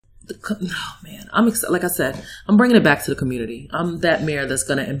Oh man, I'm excited. Like I said, I'm bringing it back to the community. I'm that mayor that's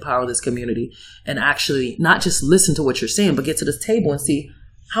going to empower this community and actually not just listen to what you're saying, but get to this table and see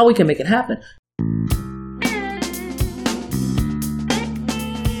how we can make it happen.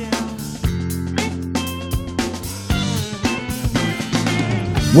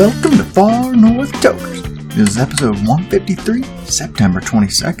 Welcome to Far North Tokers. This is episode 153, September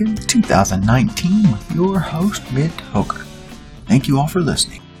 22nd, 2019, with your host, Mitt Hoker. Thank you all for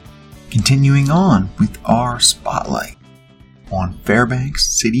listening. Continuing on with our spotlight on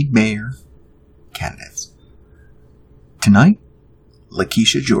Fairbanks City Mayor candidates. Tonight,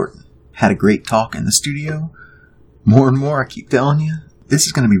 Lakeisha Jordan had a great talk in the studio. More and more, I keep telling you, this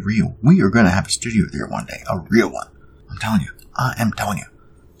is going to be real. We are going to have a studio there one day, a real one. I'm telling you. I am telling you.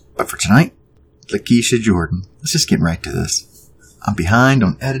 But for tonight, Lakeisha Jordan. Let's just get right to this. I'm behind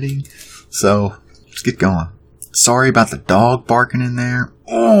on editing, so let's get going. Sorry about the dog barking in there.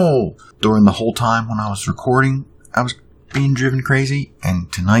 Oh! During the whole time when I was recording, I was being driven crazy,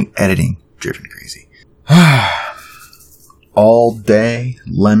 and tonight, editing, driven crazy. All day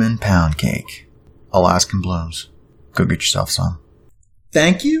lemon pound cake. Alaskan Blooms. Go get yourself some.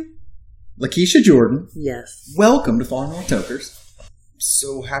 Thank you, Lakeisha Jordan. Yes. Welcome to Far North Tokers.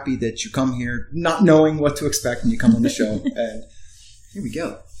 So happy that you come here not knowing what to expect when you come on the show. And here we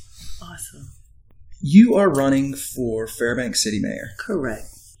go. Awesome. You are running for Fairbanks City Mayor. Correct.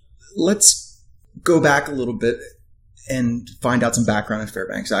 Let's go back a little bit and find out some background in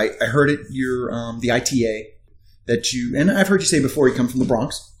Fairbanks. I heard it, you're the ITA that you, and I've heard you say before, you come from the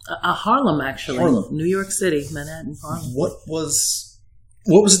Bronx. Harlem, actually. Harlem. New York City, Manhattan, Harlem. What was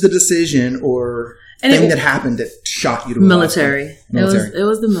the decision or thing that happened that shocked you to military. Military. It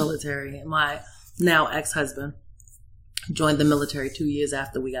was the military. My now ex-husband joined the military 2 years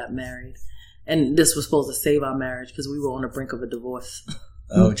after we got married. And this was supposed to save our marriage because we were on the brink of a divorce.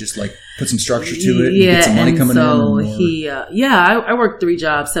 Oh, just like put some structure to it and get some money coming in? I worked 3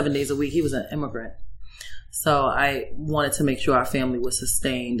 jobs, 7 days a week. He was an immigrant. So I wanted to make sure our family was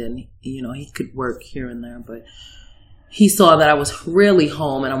sustained and, he could work here and there. But he saw that I was really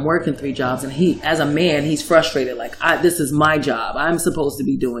home and I'm working 3 jobs. And he, as a man, he's frustrated. Like, this is my job. I'm supposed to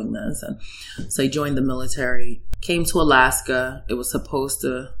be doing this. And so he joined the military, came to Alaska. It was supposed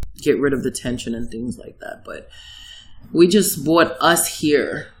to get rid of the tension and things like that. But we just brought us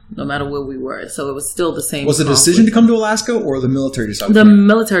here, no matter where we were. So it was still the same. Was it a decision to come to Alaska or the military decided? The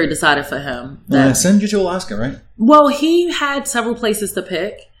military decided for him. Send you to Alaska, right? Well, he had several places to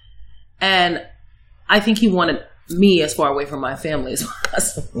pick. And I think he wanted me as far away from my family as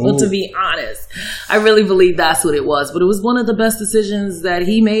possible, to be honest. I really believe that's what it was. But it was one of the best decisions that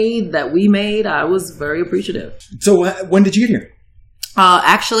he made, that we made. I was very appreciative. So when did you get here?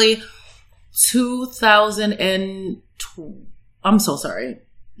 Actually, 2002. I'm so sorry.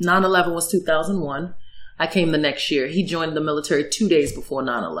 9/11 was 2001. I came the next year. He joined the military 2 days before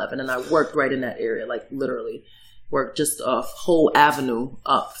 9/11, and I worked right in that area, like literally worked just a whole avenue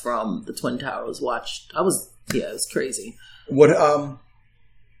up from the Twin Towers. It was crazy. What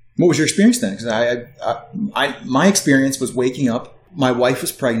was your experience then? Because my experience was waking up. My wife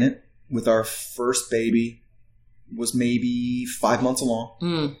was pregnant with our first baby. Was maybe 5 months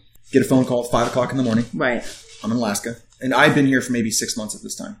along. Get a phone call at 5 o'clock in the morning. Right. I'm in Alaska. And I've been here for maybe 6 months at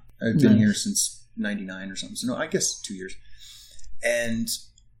this time. I've been here since 99 or something. So no, I guess 2 years. And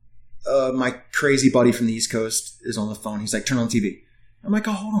my crazy buddy from the East Coast is on the phone. He's like, turn on the TV. I'm like,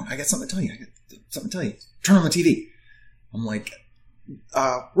 oh, hold on. I got something to tell you. Turn on the TV. I'm like,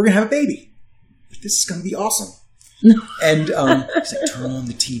 we're going to have a baby. This is going to be awesome. And he's like, turn on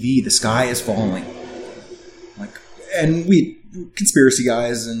the TV. The sky is falling. And we conspiracy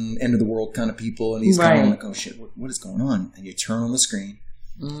guys and end of the world kind of people, and he's kind of like, oh shit, what is going on? And you turn on the screen,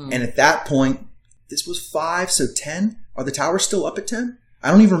 and at that point, this was 5, so 10. Are the towers still up at 10?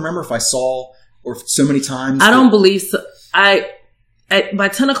 I don't even remember if I saw or if so many times. I don't believe so. By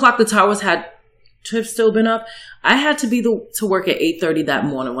 10 o'clock, the towers had to have still been up. I had to be to work at 8:30 that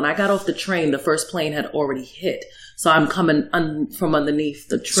morning. When I got off the train, the first plane had already hit. So I'm coming from underneath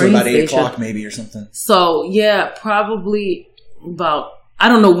the train station. So about 8 o'clock maybe or something. So yeah, probably about, I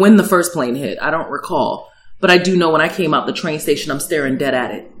don't know when the first plane hit. I don't recall. But I do know when I came out the train station, I'm staring dead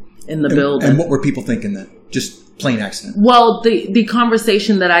at it in the building. And what were people thinking then? Just plane accident? Well, the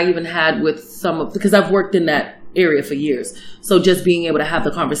conversation that I even had with because I've worked in that area for years. So just being able to have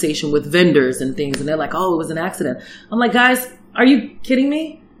the conversation with vendors and things, and they're like, oh, it was an accident. I'm like, guys, are you kidding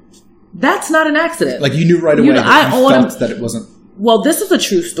me? That's not an accident. Like you knew right away that it wasn't. Well, this is a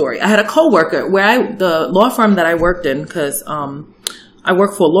true story. I had a coworker the law firm that I worked in, because I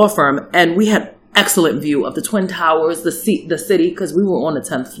worked for a law firm, and we had excellent view of the Twin Towers, the city, because we were on the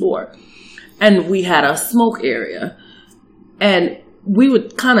 10th floor. And we had a smoke area. And we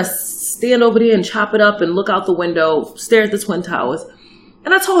would kind of stand over there and chop it up and look out the window, stare at the Twin Towers.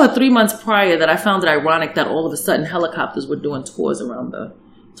 And I told her 3 months prior that I found it ironic that all of a sudden helicopters were doing tours around the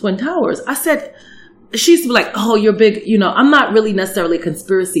Twin Towers. I said, she used to be like, oh, you're big. You know, I'm not really necessarily a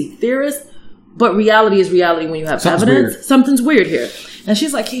conspiracy theorist, but reality is reality when you have evidence. Weird. Something's weird here. And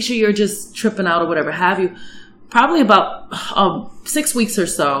she's like, Keisha, you're just tripping out or whatever have you. Probably about 6 weeks or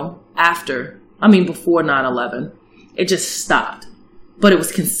so before 9/11, it just stopped. But it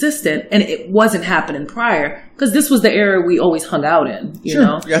was consistent, and it wasn't happening prior, because this was the era we always hung out in, you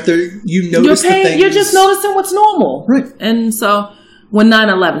know? You notice the things. You're just noticing what's normal. Right. And so when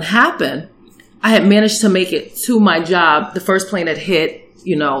 9/11 happened, I had managed to make it to my job. The first plane had hit,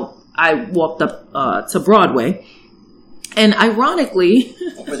 you know, I walked up to Broadway. And ironically...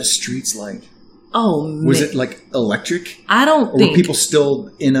 What were the streets like? Oh, man. Was it like electric? I don't think... Or were people still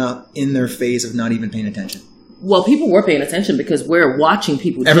in their phase of not even paying attention? Well, people were paying attention because we're watching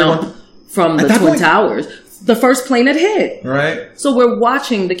people jump from the Twin Towers. The first plane had hit. Right. So we're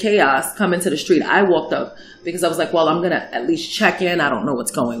watching the chaos come into the street. I walked up because I was like, well, I'm going to at least check in. I don't know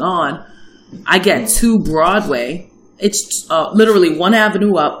what's going on. I get to Broadway. It's literally one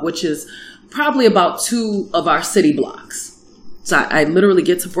avenue up, which is probably about 2 of our city blocks. So I literally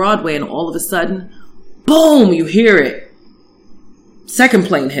get to Broadway, and all of a sudden, boom, you hear it. Second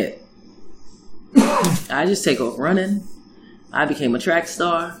plane hit. I just take off running. I became a track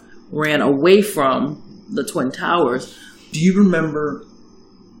star, ran away from the Twin Towers. Do you remember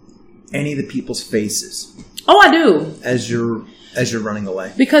any of the people's faces? Oh, I do. As you're running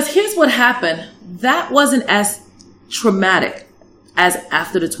away? Because here's what happened. That wasn't as traumatic as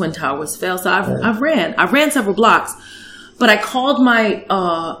after the Twin Towers fell. So I ran several blocks, but I called my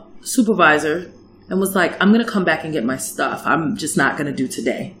supervisor and was like, I'm going to come back and get my stuff. I'm just not going to do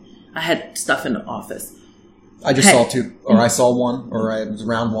today. I had stuff in the office. I just saw 2, or I saw 1, or I was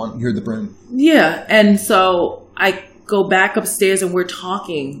around 1. You heard the broom. Yeah. And so I go back upstairs and we're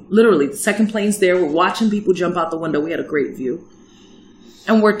talking. Literally, the second plane's there. We're watching people jump out the window. We had a great view.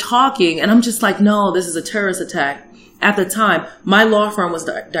 And we're talking, and I'm just like, no, this is a terrorist attack. At the time, my law firm was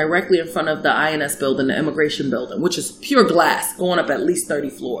directly in front of the INS building, the immigration building, which is pure glass, going up at least 30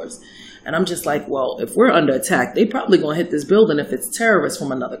 floors. And I'm just like, well, if we're under attack, they probably going to hit this building if it's terrorists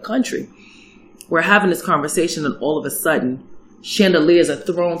from another country. We're having this conversation, and all of a sudden, chandeliers are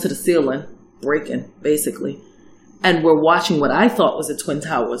thrown to the ceiling, breaking, basically. And we're watching what I thought was the Twin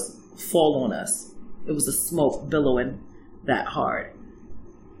Towers fall on us. It was the smoke billowing that hard.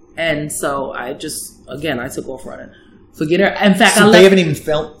 And so I took off running. Forget her. In fact, they haven't even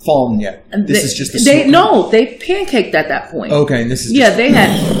fallen yet. This is just the smoke. No, they pancaked at that point. Okay, and this is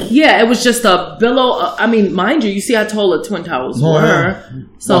it was just a billow. Mind you see how tall the Twin Towers were. Yeah.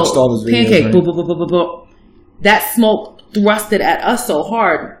 So watched all those videos, pancake, right? boop, boop, boop, boop, boop. That smoke thrusted at us so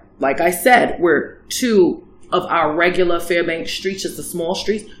hard. Like I said, we're 2 of our regular Fairbanks streets, just the small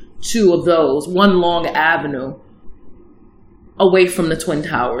streets. 2 of those, one long avenue away from the Twin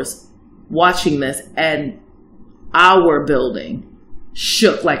Towers, watching this, and our building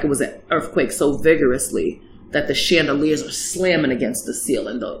shook like it was an earthquake so vigorously that the chandeliers are slamming against the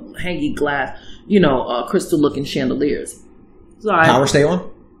ceiling, the hangy glass, crystal-looking chandeliers. Power stay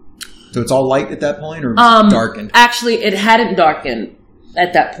on? So it's all light at that point, or darkened? Actually, it hadn't darkened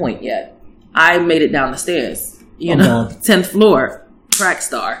at that point yet. I made it down the stairs, 10th floor, track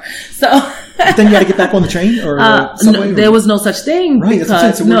star. So but then you got to get back on the train or subway? No, there was no such thing. Right,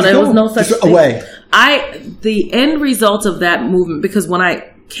 because, so there was no such just thing. Away. The end result of that movement, because when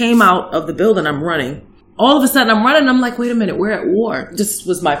I came out of the building, I'm running. All of a sudden, I'm running. I'm like, wait a minute, we're at war. This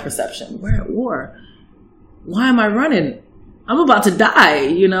was my perception. We're at war. Why am I running? I'm about to die,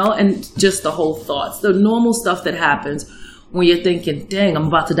 and just the whole thoughts, the normal stuff that happens when you're thinking, dang, I'm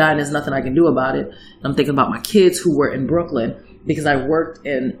about to die and there's nothing I can do about it. And I'm thinking about my kids who were in Brooklyn because I worked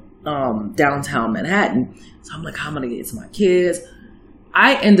in downtown Manhattan. So I'm like, how am I going to get to my kids?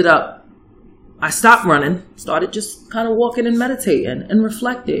 I stopped running, started just kind of walking and meditating and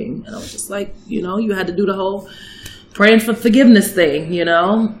reflecting. And I was just like, you had to do the whole praying for forgiveness thing,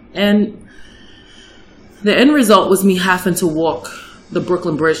 And the end result was me having to walk the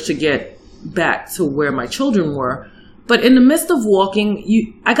Brooklyn Bridge to get back to where my children were. But in the midst of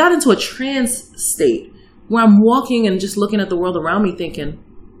walking, I got into a trance state where I'm walking and just looking at the world around me thinking,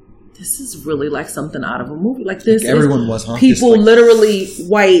 this is really like something out of a movie. Like this. Everyone was, huh? People literally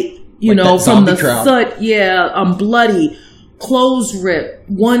white, from the crowd. soot. Yeah, bloody, clothes ripped,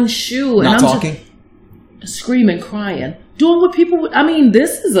 one shoe. Not and I'm talking? Just screaming, crying. Doing what people would.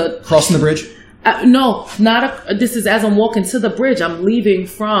 This is a... Crossing the bridge? No, this is as I'm walking to the bridge. I'm leaving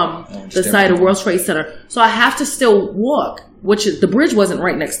from the site of World Trade Center. So I have to still walk, the bridge wasn't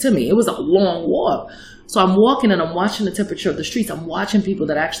right next to me. It was a long walk. So I'm walking and I'm watching the temperature of the streets. I'm watching people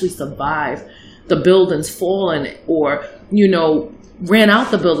that actually survived the buildings falling or, ran out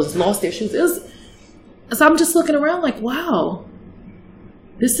the buildings, lost their shoes. So I'm just looking around like, wow,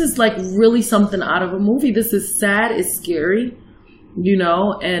 this is like really something out of a movie. This is sad. It's scary,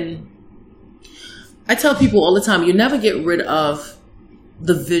 and I tell people all the time, you never get rid of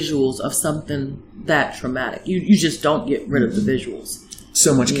the visuals of something that traumatic. You just don't get rid of the visuals.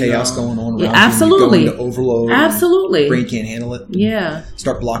 So much chaos going on around you. Absolutely. You go into overload. Absolutely. Brain can't handle it. Yeah.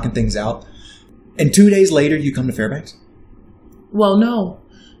 Start blocking things out. And 2 days later, you come to Fairbanks? Well, no.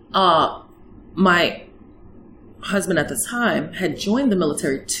 My husband at the time had joined the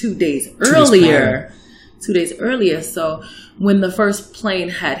military 2 days earlier. 2 days earlier. So when the first plane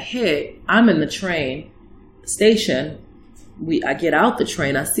had hit, I'm in the train station. I get out the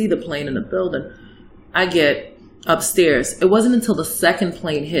train. I see the plane in the building. I get upstairs. It wasn't until the second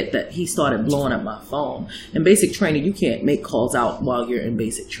plane hit that he started blowing up my phone. In basic training, you can't make calls out while you're in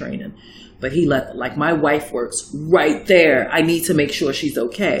basic training. But he my wife works right there. I need to make sure she's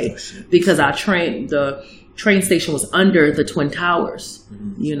okay because the train station was under the Twin Towers,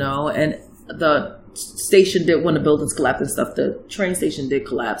 and the station did, when the buildings collapsed and stuff, the train station did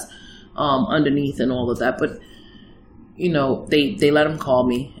collapse underneath and all of that. But, they let him call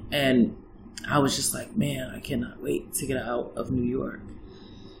me, and I was just like, man, I cannot wait to get out of New York.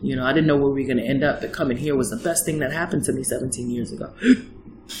 I didn't know where we were going to end up, but coming here was the best thing that happened to me 17 years ago.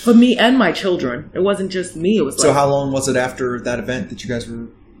 For me and my children. It wasn't just me. It was So how long was it after that event that you guys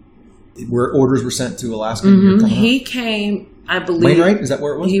where orders were sent to Alaska? He came, I believe. Wainwright? Is that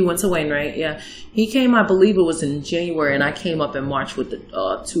where it was? He went to Wainwright, yeah. He came, I believe it was in January, and I came up in March with the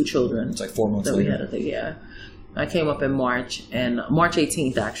 2 children. It's like 4 months later. Yeah. I came up in March, and March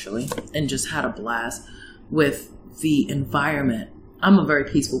 18th, actually, and just had a blast with the environment. I'm a very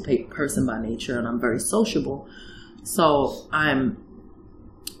peaceful person by nature, and I'm very sociable. So I'm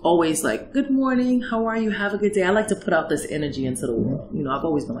always like, good morning, how are you, have a good day. I like to put out this energy into the world. I've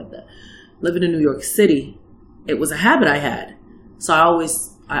always been like that. Living in New York City, it was a habit I had. So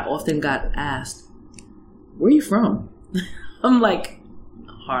I often got asked, where are you from? I'm like,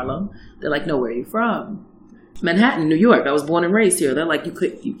 Harlem. They're like, no, where are you from? Manhattan, New York. I was born and raised here. They're like, you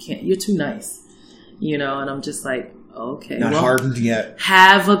can't, you're too nice. And I'm just like, okay. Not hardened yet.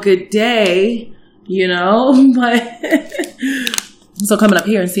 Have a good day, but so coming up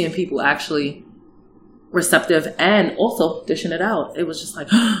here and seeing people actually receptive and also dishing it out, it was just like,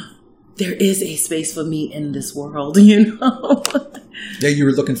 there is a space for me in this world, Yeah, you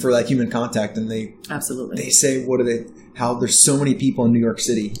were looking for that human contact, and absolutely. They say, how there's so many people in New York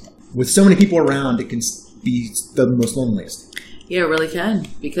City. With so many people around, it can be the most loneliest. Yeah, it really can,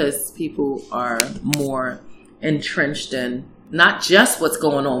 because people are more entrenched in not just what's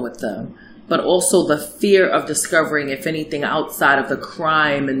going on with them, but also the fear of discovering if anything outside of the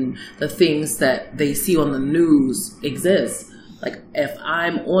crime and the things that they see on the news exists. Like if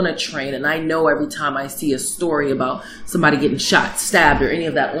I'm on a train and I know every time I see a story about somebody getting shot, stabbed, or any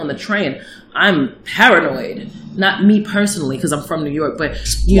of that on the train, I'm paranoid. Not me personally, because I'm from New York, but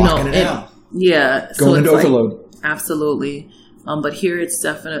blocking it out. Yeah, going into overload. Absolutely. But here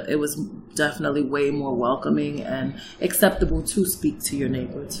it was definitely way more welcoming and acceptable to speak to your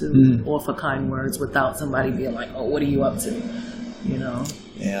neighbor, to offer kind words without somebody being like, oh, what are you up to?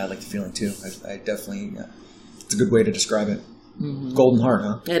 Yeah, I like the feeling too. I definitely, it's a good way to describe it. Mm-hmm. Golden heart,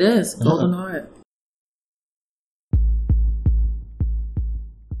 huh? It is. Golden heart.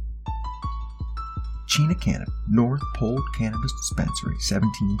 Chena Canada, North Pole Cannabis Dispensary,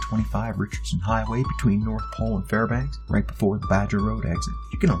 1725 Richardson Highway between North Pole and Fairbanks, right before the Badger Road exit.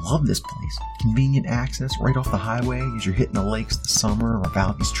 You're going to love this place. Convenient access right off the highway as you're hitting the lakes this summer or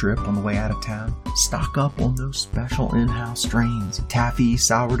Valdez trip on the way out of town. Stock up on those special in-house strains. Taffy,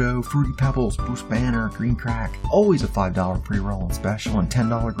 sourdough, Fruity Pebbles, Bruce Banner, Green Crack. Always a $5 pre-roll on special and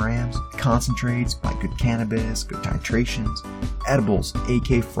 $10 grams. Concentrates by Good Cannabis, Good Titrations. Edibles,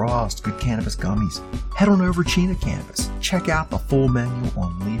 AK Frost, Good Cannabis Gummies. Head on over Chena Cannabis. Check out the full menu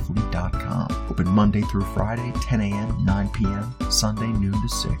on leafly.com. Open Monday through Friday, 10 a.m., 9 p.m., Sunday, noon to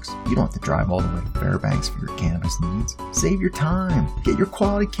 6. You don't have to drive all the way to Fairbanks for your cannabis needs. Save your time. Get your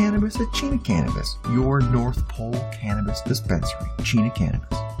quality cannabis at Chena Cannabis, your North Pole Cannabis Dispensary. Chena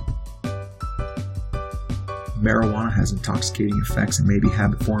Cannabis. Marijuana has intoxicating effects and may be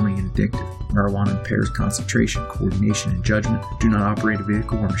habit-forming and addictive. Marijuana impairs concentration, coordination, and judgment. Do not operate a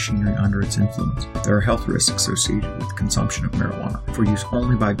vehicle or machinery under its influence. There are health risks associated with consumption of marijuana. For use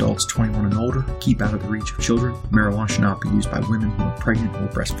only by adults 21 and older, keep out of the reach of children. Marijuana should not be used by women who are pregnant or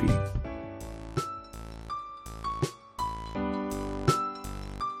breastfeeding.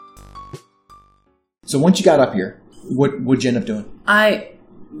 So once you got up here, what'd you end up doing?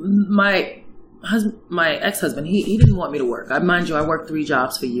 My ex-husband, he didn't want me to work. Mind you, I worked 3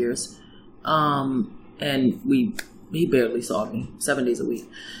 jobs for years. And he barely saw me 7 days a week.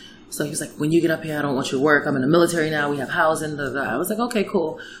 So he was like, when you get up here, I don't want you to work. I'm in the military now. We have housing. Blah, blah. I was like, okay,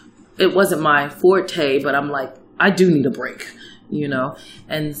 cool. It wasn't my forte, but I'm like, I do need a break, you know?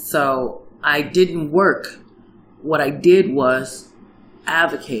 And so I didn't work. What I did was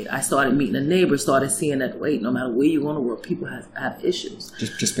advocate. I started meeting the neighbors, started seeing that, wait, no matter where you want to work, people have issues.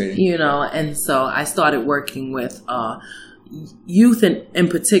 Just paying. You know, and so I started working with youth in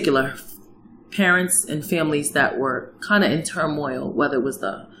particular, parents and families that were kind of in turmoil, whether it was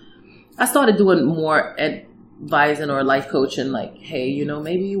I started doing more advising or life coaching, like, hey, you know,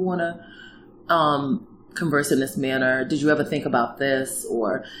 maybe you want to converse in this manner. Did you ever think about this?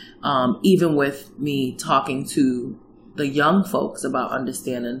 Or even with me talking to the young folks about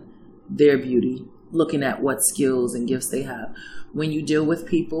understanding their beauty, looking at what skills and gifts they have. When you deal with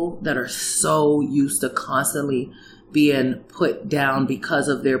people that are so used to constantly being put down because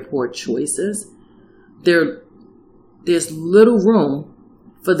of their poor choices, there's little room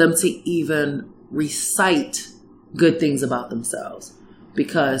for them to even recite good things about themselves,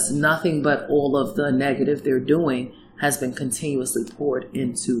 because nothing but all of the negative they're doing has been continuously poured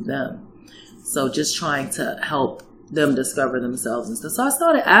into them. So just trying to help them discover themselves and stuff. So I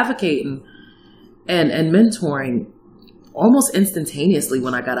started advocating and mentoring almost instantaneously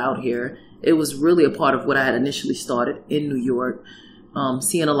when I got out here. It was really a part of what I had initially started in New York,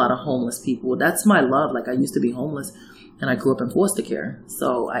 seeing a lot of homeless people. That's my love. Like, I used to be homeless, and I grew up in foster care.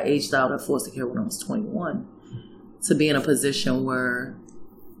 So I aged out of foster care when I was 21 to be in a position where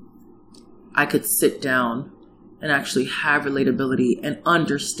I could sit down and actually have relatability and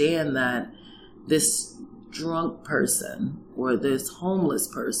understand that this drunk person or this homeless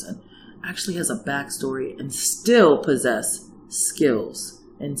person actually has a backstory and still possess skills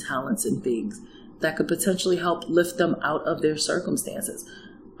and talents and things that could potentially help lift them out of their circumstances.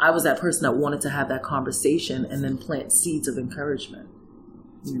 I was that person that wanted to have that conversation and then plant seeds of encouragement,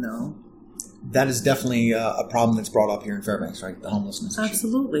 you know? That is definitely a problem that's brought up here in Fairbanks, right? The homelessness issue.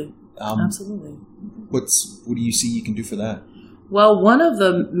 Absolutely. Absolutely. What do you see you can do for that? Well, one of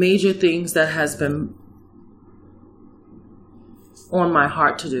the major things that has been on my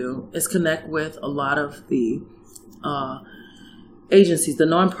heart to do is connect with a lot of the agencies, the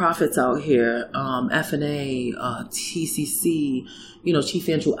nonprofits out here, FNA, TCC, you know, Chief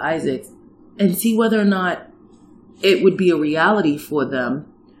Andrew Isaacs, and see whether or not it would be a reality for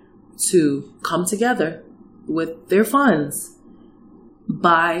them to come together with their funds,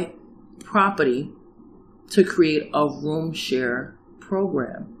 buy property to create a room share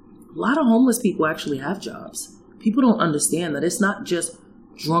program. A lot of homeless people actually have jobs. People don't understand that it's not just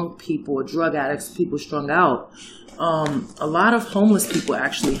drunk people or drug addicts, people strung out. A lot of homeless people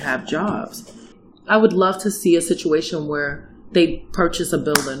actually have jobs. I would love to see a situation where they purchase a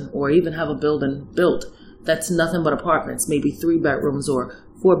building or even have a building built that's nothing but apartments, maybe 3 bedrooms or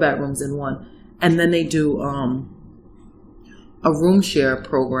 4 bedrooms in one. And then they do a room share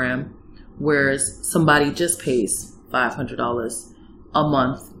program where somebody just pays $500 a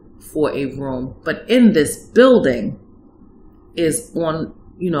month for a room. But in this building is on,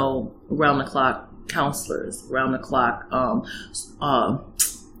 you know, around the clock counselors, around the clock,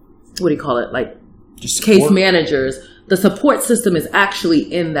 what do you call it? Like just case managers. The support system is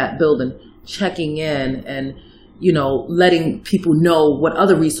actually in that building, checking in and, you know, letting people know what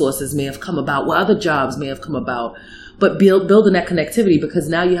other resources may have come about, what other jobs may have come about, but building that connectivity, because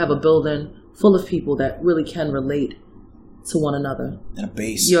now you have a building full of people that really can relate to one another. In a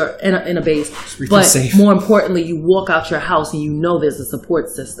base. You're in a base. But safe. More importantly, you walk out your house and you know there's a support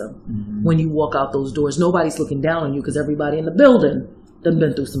system when you walk out those doors. Nobody's looking down on you because everybody in the building done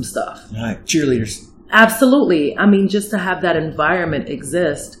been through some stuff. All right. Cheerleaders. Absolutely. I mean, just to have that environment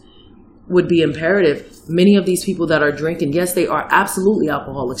exist would be imperative. Many of these people that are drinking, yes, they are absolutely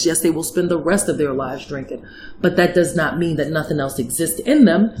alcoholics. Yes, they will spend the rest of their lives drinking. But that does not mean that nothing else exists in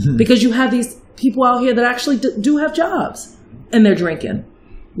them because you have these people out here that actually do have jobs and they're drinking,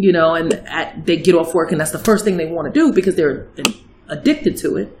 you know, and they get off work and that's the first thing they want to do because they're addicted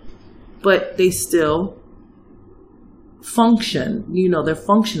to it. But they still function. You know, they're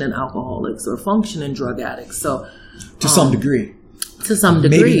functioning alcoholics or functioning drug addicts. So to some degree. To some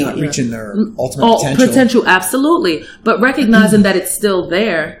degree. Maybe not reaching their ultimate potential, absolutely. But recognizing that it's still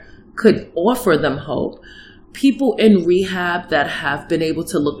there could offer them hope. People in rehab that have been able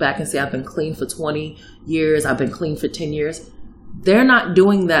to look back and say, I've been clean for 20 years, I've been clean for 10 years. They're not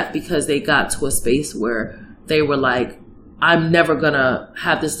doing that because they got to a space where they were like, I'm never going to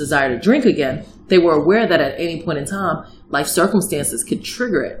have this desire to drink again. They were aware that at any point in time, life circumstances could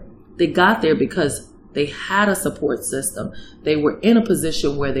trigger it. They got there because they had a support system. They were in a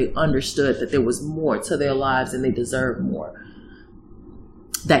position where they understood that there was more to their lives and they deserved more.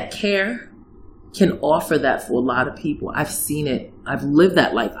 That care can offer that for a lot of people. I've seen it. I've lived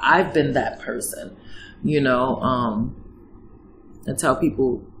that life. I've been that person, you know, and tell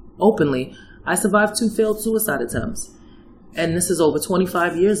people openly, I survived 2 failed suicide attempts. And this is over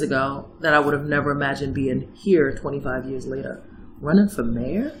 25 years ago that I would have never imagined being here 25 years later. Running for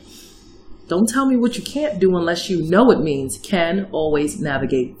mayor? Don't tell me what you can't do unless you know it means can always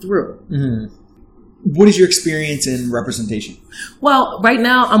navigate through. Mm-hmm. What is your experience in representation? Well, right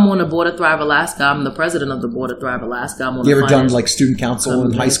now I'm on the board of Thrive Alaska. I'm the president of the board of Thrive Alaska. I'm on you ever done like student council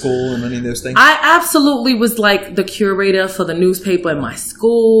in high school and any of those things? I absolutely was like the curator for the newspaper in my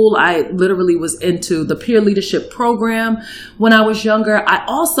school. I literally was into the peer leadership program when I was younger. I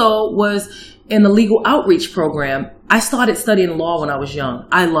also was in the legal outreach program. I started studying law when I was young.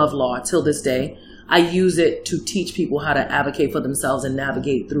 I love law till this day. I use it to teach people how to advocate for themselves and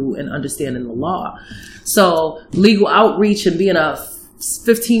navigate through and understanding the law. So legal outreach and being a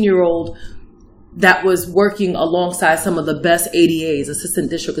 15-year-old that was working alongside some of the best ADAs, assistant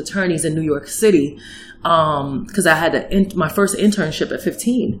district attorneys in New York City, because I had my first internship at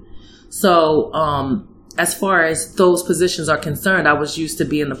 15. So as far as those positions are concerned, I was used to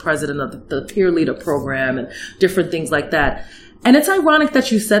being the president of the peer leader program and different things like that. And it's ironic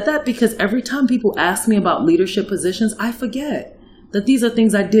that you said that because every time people ask me about leadership positions, I forget that these are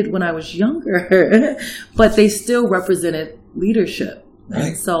things I did when I was younger, but they still represented leadership. Right.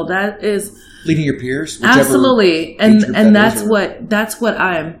 And so that is leading your peers. Absolutely. And that's what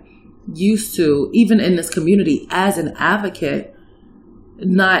I'm used to, even in this community as an advocate,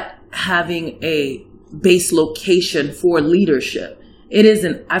 not having a base location for leadership. It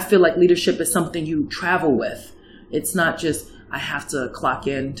isn't, I feel like leadership is something you travel with. It's not just, I have to clock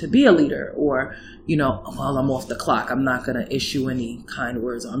in to be a leader or, you know, while I'm off the clock, I'm not going to issue any kind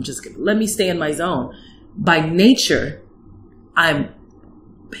words. I'm just going to let me stay in my zone. By nature, I'm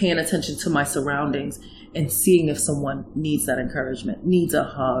paying attention to my surroundings and seeing if someone needs that encouragement, needs a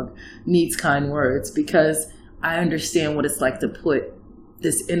hug, needs kind words, because I understand what it's like to put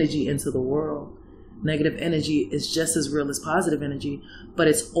this energy into the world. Negative energy is just as real as positive energy, but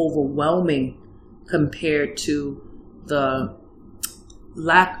it's overwhelming compared to the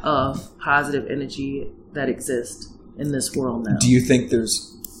lack of positive energy that exists in this world now. Do you think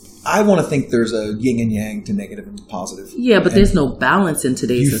I want to think there's a yin and yang to negative and positive. Yeah, but there's no balance in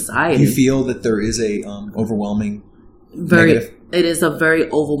today's society. You feel that there is a overwhelming negative? It is a very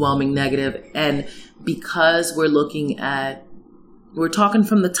overwhelming negative. And because we're talking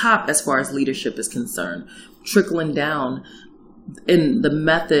from the top as far as leadership is concerned, trickling down in the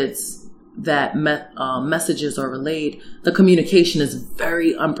methods that messages are relayed, the communication is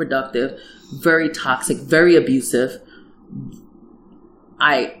very unproductive, very toxic, very abusive.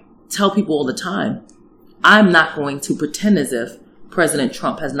 I tell people all the time, I'm not going to pretend as if President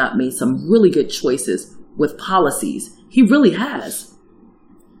Trump has not made some really good choices with policies. He really has.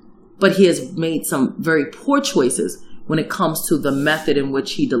 But he has made some very poor choices when it comes to the method in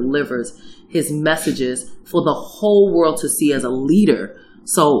which he delivers his messages for the whole world to see as a leader.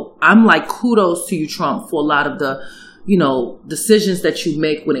 So I'm like, kudos to you, Trump, for a lot of the, decisions that you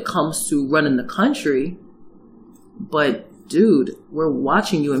make when it comes to running the country. But dude, we're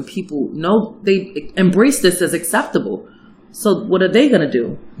watching you and people know they embrace this as acceptable. So what are they going to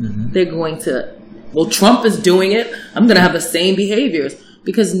do? Mm-hmm. They're going to, Trump is doing it. I'm going to have the same behaviors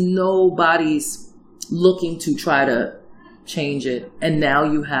because nobody's looking to try to change it. And now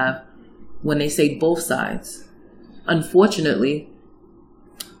you have, when they say both sides, unfortunately,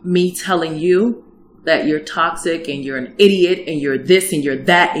 me telling you that you're toxic and you're an idiot and you're this and you're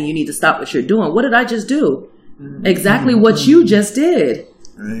that and you need to stop what you're doing. What did I just do? Exactly what you just did.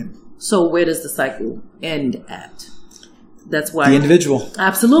 Right. So where does the cycle end at? That's why the individual.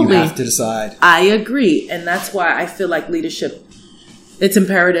 Absolutely. You have to decide. I agree. And that's why I feel like leadership, it's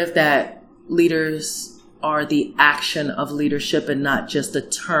imperative that leaders are the action of leadership and not just the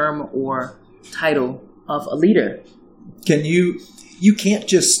term or title of a leader. You can't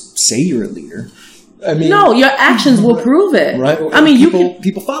just say you're a leader. I mean, no, your actions will prove it. Right? I mean,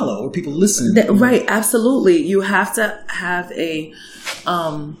 people follow or people listen. Right, absolutely. You have to have a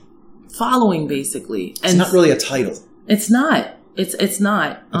following, basically. And it's not really a title. It's not. It's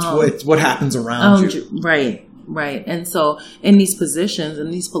not. It's what happens around you. Right. And so in these positions,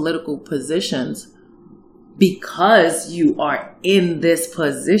 in these political positions, because you are in this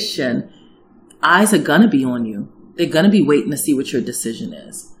position, eyes are going to be on you. They're going to be waiting to see what your decision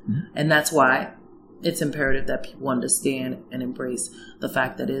is. Mm-hmm. And that's why it's imperative that people understand and embrace the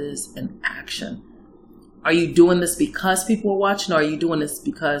fact that it is an action. Are you doing this because people are watching, or are you doing this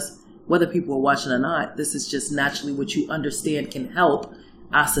because whether people are watching or not, this is just naturally what you understand can help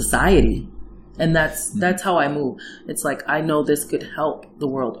our society? And that's how I move. It's like, I know this could help the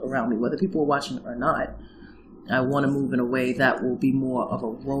world around me, whether people are watching or not. I want to move in a way that will be more of a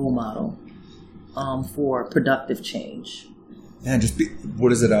role model for productive change. And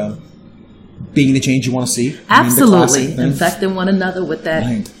what is it? Being the change you want to see. Absolutely. Infecting one another with that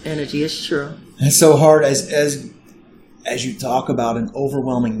energy is true. And it's so hard as you talk about an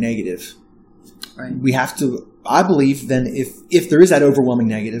overwhelming negative. Right. We have to, I believe, then if there is that overwhelming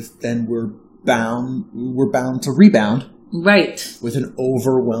negative, then we're bound to rebound. Right. With an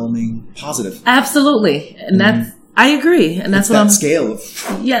overwhelming positive. Absolutely. And I agree. And that's what scale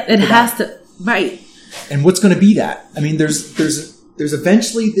of. Yeah, it has to. Right. And what's going to be that? I mean, there's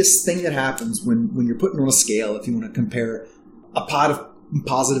eventually this thing that happens when you're putting on a scale, if you want to compare a pot of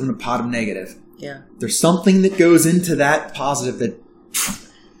positive and a pot of negative. Yeah. There's something that goes into that positive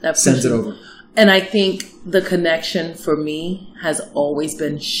that sends it over. And I think the connection for me has always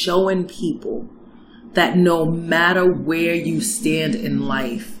been showing people that no matter where you stand in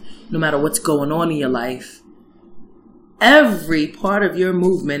life, no matter what's going on in your life, every part of your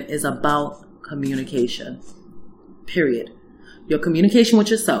movement is about communication. Period. Your communication with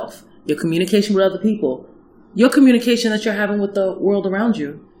yourself, your communication with other people, your communication that you're having with the world around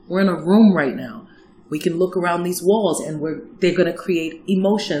you. We're in a room right now. We can look around these walls and they're going to create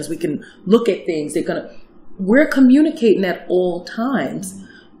emotions. We can look at things. We're communicating at all times,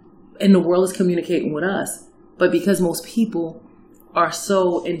 and the world is communicating with us. But because most people are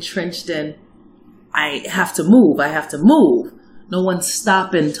so entrenched in, I have to move, no one's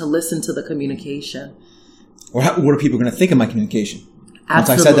stopping to listen to the communication. Or what are people going to think of my communication? Absolutely. Once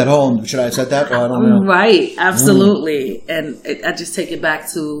I said that, should I have said that? Well, I don't know. Right, absolutely. And I just take it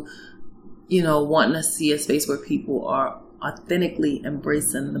back to, wanting to see a space where people are authentically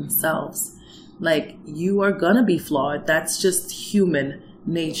embracing themselves. Like, you are going to be flawed. That's just human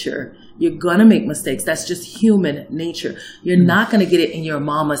nature. You're going to make mistakes. That's just human nature. You're not going to get it in your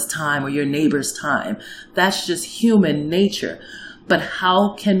mama's time or your neighbor's time. That's just human nature. But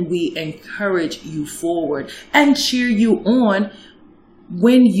how can we encourage you forward and cheer you on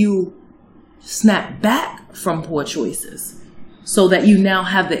when you snap back from poor choices, so that you now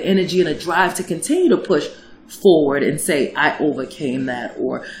have the energy and a drive to continue to push forward and say, I overcame that,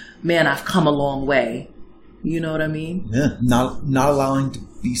 or man, I've come a long way. You know what I mean? Yeah, not allowing to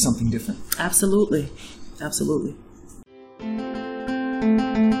be something different. Absolutely. Absolutely.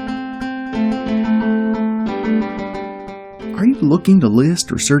 Are you looking to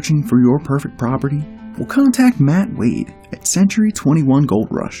list or searching for your perfect property? Well, contact Matt Wade at Century 21 Gold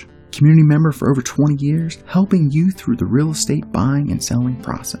Rush, community member for over 20 years, helping you through the real estate buying and selling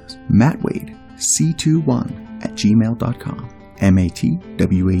process. Matt Wade, C21@gmail.com.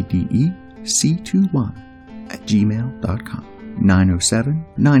 MATWADE C21@gmail.com.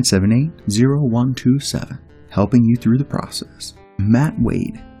 907-978-0127. Helping you through the process. Matt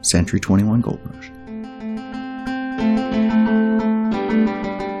Wade, Century 21 Gold Rush.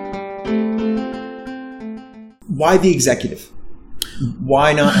 Why the executive?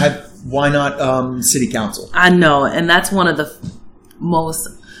 Why not city council? I know, and that's one of the most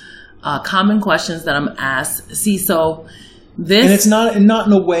common questions that I'm asked. See, so this, and it's not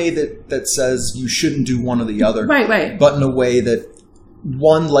in a way that says you shouldn't do one or the other, right? But in a way that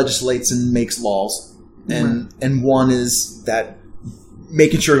one legislates and makes laws, and one is that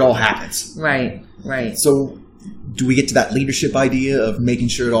making sure it all happens, right. So, do we get to that leadership idea of making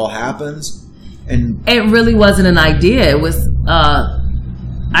sure it all happens? And it really wasn't an idea. It was,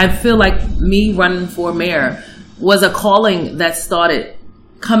 I feel like me running for mayor was a calling that started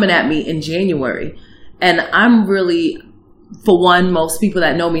coming at me in January. And I'm really, for one, most people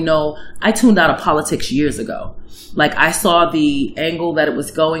that know me know, I tuned out of politics years ago. Like, I saw the angle that it was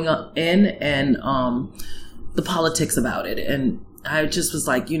going in and the politics about it. And I just was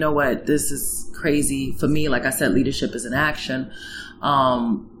like, you know what, this is crazy. For me, like I said, leadership is an action.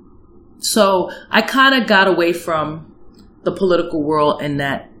 So I kind of got away from the political world in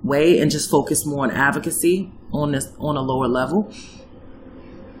that way and just focus more on advocacy on a lower level.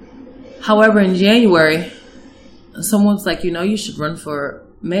 However, in January, someone was like, you should run for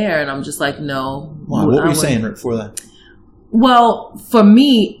mayor. And I'm just like, no. Wow, what were you saying right before that? Well, for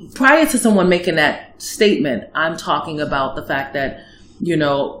me, prior to someone making that statement, I'm talking about the fact that,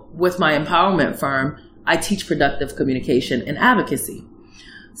 with my empowerment firm, I teach productive communication and advocacy.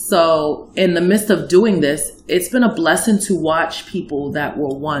 So in the midst of doing this, it's been a blessing to watch people that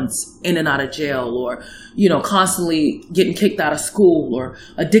were once in and out of jail or, constantly getting kicked out of school or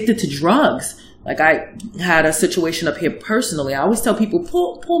addicted to drugs. Like I had a situation up here personally. I always tell people,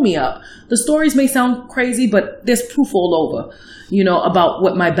 pull me up. The stories may sound crazy, but there's proof all over, about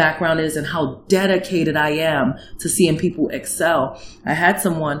what my background is and how dedicated I am to seeing people excel. I had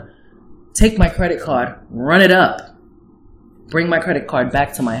someone take my credit card, run it up, bring my credit card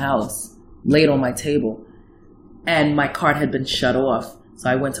back to my house, lay it on my table, and my card had been shut off. So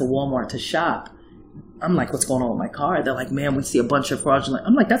I went to Walmart to shop. I'm like, what's going on with my card? They're like, man, we see a bunch of fraudulent.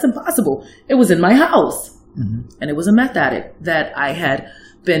 I'm like, that's impossible. It was in my house. Mm-hmm. And it was a meth addict that I had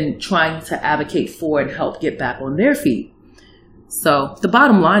been trying to advocate for and help get back on their feet. So the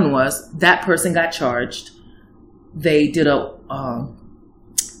bottom line was that person got charged. They did a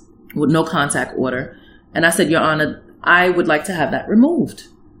with no contact order. And I said, Your Honor, I would like to have that removed.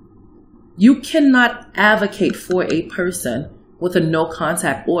 You cannot advocate for a person with a no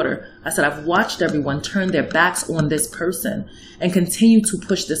contact order. I said, I've watched everyone turn their backs on this person and continue to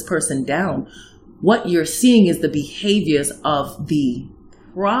push this person down. What you're seeing is the behaviors of the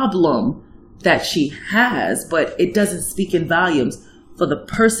problem that she has, but it doesn't speak in volumes for the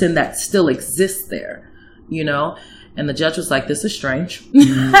person that still exists there, And the judge was like, this is strange.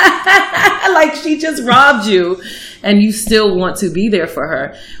 Like she just robbed you and you still want to be there for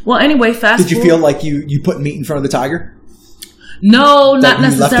her. Well, anyway, Did you feel like you put meat in front of the tiger? No, not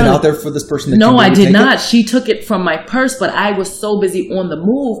necessarily. You left it out there for this person? No, I did not. She took it from my purse, but I was so busy on the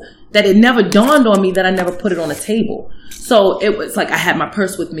move that it never dawned on me that I never put it on a table. So it was like I had my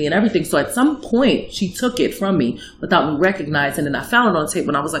purse with me and everything. So at some point, she took it from me without me recognizing, and I found it on the table,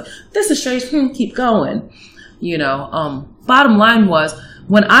 and I was like, this is strange. Keep going. Bottom line was,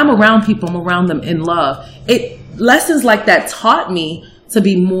 when I'm around people, I'm around them in love. Lessons like that taught me to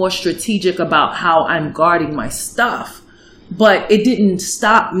be more strategic about how I'm guarding my stuff. But it didn't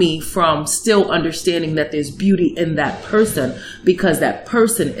stop me from still understanding that there's beauty in that person, because that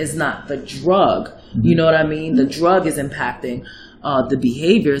person is not the drug. Mm-hmm. You know what I mean? The drug is impacting the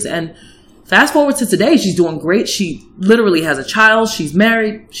behaviors. And fast forward to today, she's doing great. She literally has a child. She's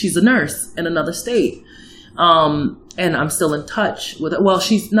married. She's a nurse in another state. And I'm still in touch with her. Well,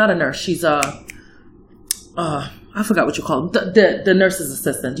 she's not a nurse. She's I forgot what you call it. The nurse's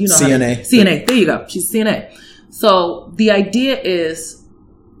assistant. CNA. CNA. There you go. She's CNA. So the idea is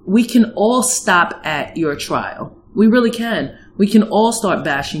we can all stop at your trial. We really can. We can all start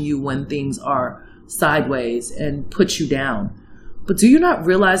bashing you when things are sideways and put you down. But do you not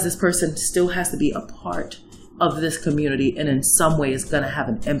realize this person still has to be a part of this community and in some way is going to have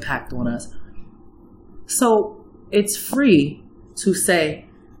an impact on us? So it's free to say,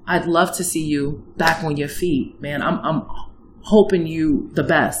 I'd love to see you back on your feet, man. I'm hoping you the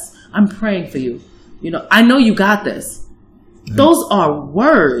best. I'm praying for you. I know you got this. Mm-hmm. Those are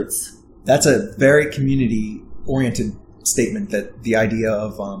words. That's a very community-oriented statement, that the idea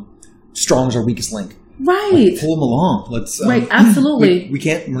of strong is our weakest link. Right. Pull them along. Right, absolutely.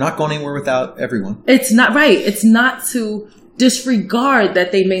 We're not going anywhere without everyone. It's not right. It's not to disregard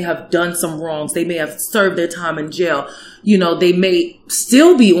that they may have done some wrongs. They may have served their time in jail. They may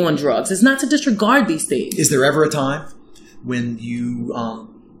still be on drugs. It's not to disregard these things. Is there ever a time when you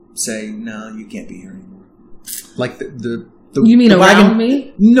say, no, you can't be here anymore? Like the you mean the around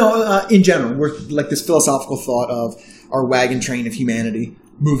me? No, in general. We're like this philosophical thought of our wagon train of humanity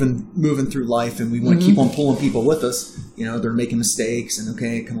moving through life, and we want to keep on pulling people with us. They're making mistakes, and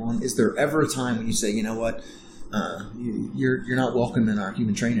okay, come on. Is there ever a time when you say, you know what, you're not welcome in our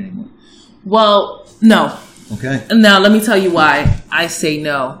human train anymore? Well, no. Okay. Now let me tell you why I say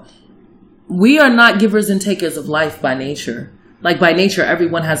no. We are not givers and takers of life by nature. Like by nature,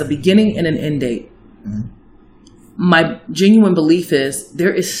 everyone has a beginning and an end date. Mm-hmm. My genuine belief is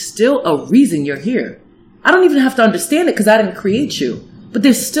there is still a reason you're here. I don't even have to understand it because I didn't create you, but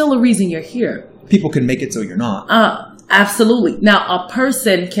there's still a reason you're here. People can make it so you're not. Absolutely. Now, a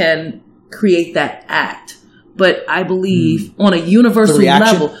person can create that act, but I believe on a universal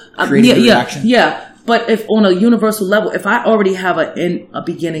level, yeah. But if on a universal level, if I already have a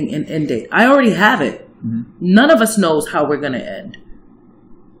beginning and end date, I already have it. Mm-hmm. None of us knows how we're going to end.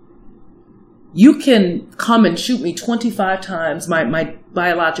 You can come and shoot me 25 times. My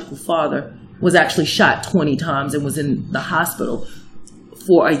biological father was actually shot 20 times and was in the hospital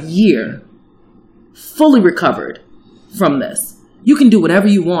for a year, fully recovered from this. You can do whatever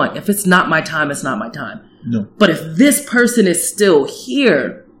you want. If it's not my time, it's not my time. No. But if this person is still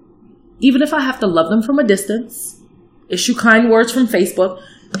here, even if I have to love them from a distance, issue kind words from Facebook,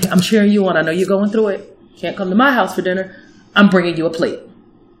 hey, I'm cheering you on. I know you're going through it. Can't come to my house for dinner. I'm bringing you a plate.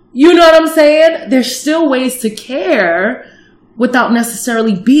 You know what I'm saying? There's still ways to care without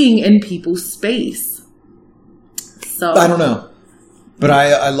necessarily being in people's space. So I don't know, but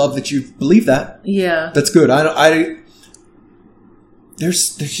I love that you believe that. Yeah, That's good.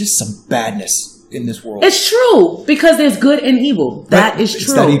 There's just some badness in this world. it's true because there's good and evil. That is true.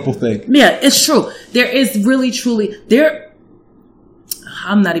 It's that evil thing. Yeah, it's true. There is really, truly there.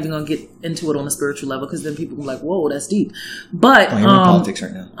 I'm not even going to get into it on a spiritual level because then people will be like, "Whoa, that's deep." But You're in politics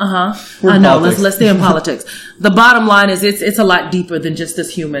right now. I know. Let's stay in politics. The bottom line is it's a lot deeper than just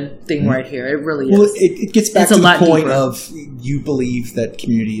this human thing right here. It really is. Well, it gets back It's to a the lot point deeper. of you believe that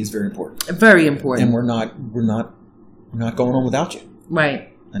community is very important, Very important. and we're not going on without you. Right.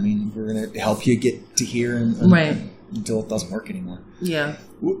 I mean, we're going to help you get to here and Right. until it doesn't work anymore. Yeah.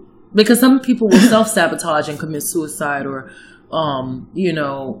 Because some people will self-sabotage and commit suicide or,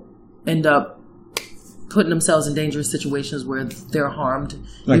 end up putting themselves in dangerous situations where they're harmed.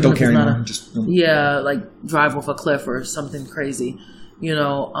 Like, even don't if carry it's not on. Just don't. Yeah, like drive off a cliff or something crazy.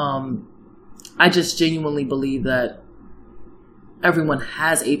 I just genuinely believe that everyone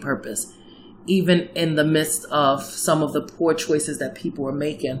has a purpose, even in the midst of some of the poor choices that people are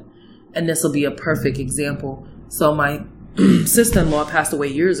making. And this will be a perfect example. So my sister-in-law passed away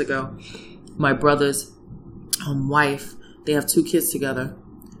years ago. My brother's wife, they have 2 kids together.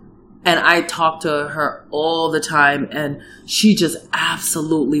 And I talked to her all the time, and she just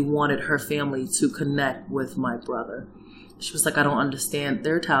absolutely wanted her family to connect with my brother. She was like, I don't understand.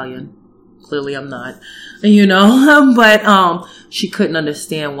 They're Italian. Clearly I'm not, but she couldn't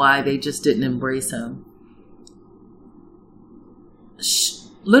understand why they just didn't embrace him.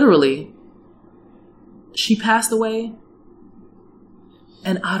 Literally, she passed away,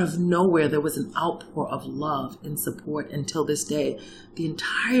 and out of nowhere, there was an outpour of love and support until this day. The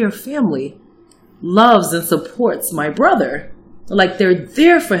entire family loves and supports my brother. Like, they're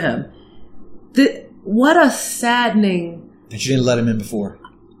there for him. What a saddening... That you didn't let him in before.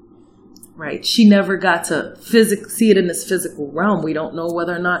 Right. She never got to see it in this physical realm. We don't know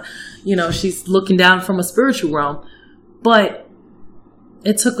whether or not, she's looking down from a spiritual realm. But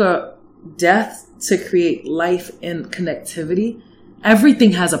it took a death to create life and connectivity.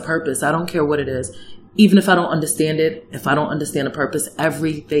 Everything has a purpose. I don't care what it is. Even if I don't understand it, if I don't understand the purpose,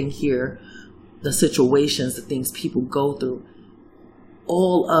 everything here, the situations, the things people go through,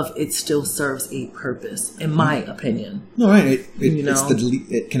 all of it still serves a purpose, in my opinion. No, right.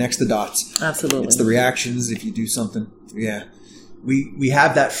 It connects the dots. Absolutely. It's the reactions if you do something. Yeah. We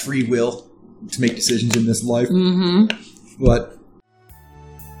have that free will to make decisions in this life. Mm-hmm. But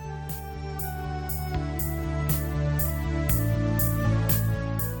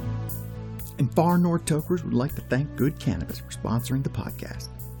And Far North Tokers would like to thank Good Cannabis for sponsoring the podcast.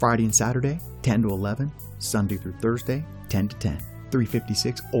 Friday and Saturday, 10 to 11. Sunday through Thursday, 10 to 10.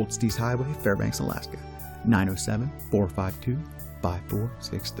 356 Old Stees Highway, Fairbanks, Alaska.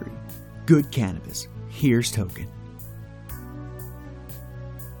 907-452-5463. Good Cannabis. Here's Token.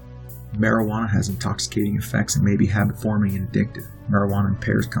 Marijuana has intoxicating effects and may be habit-forming and addictive. Marijuana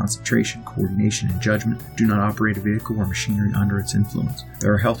impairs concentration, coordination, and judgment. Do not operate a vehicle or machinery under its influence.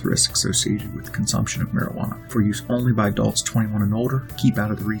 There are health risks associated with the consumption of marijuana. For use only by adults 21 and older, keep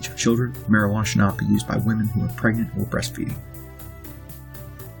out of the reach of children. Marijuana should not be used by women who are pregnant or breastfeeding.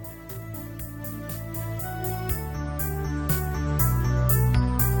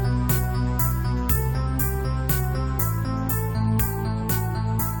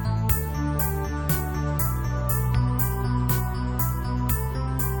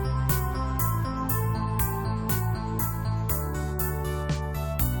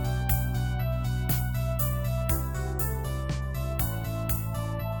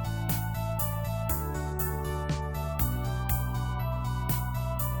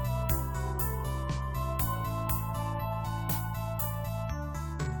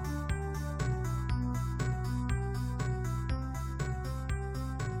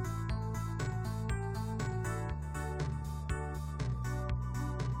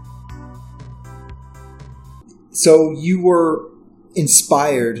 so you were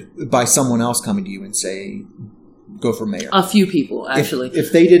inspired by someone else coming to you and say, go for mayor. A few people, actually,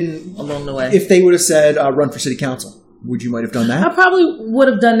 If they didn't, along the way. if they would have said, run for city council, would you might have done I that? probably would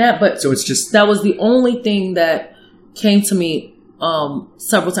have done that, but So it's just that was the only thing that came to me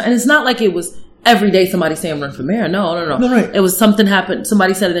several times. And it's not like it was every day somebody saying run for mayor. No. No, right. It was something happened.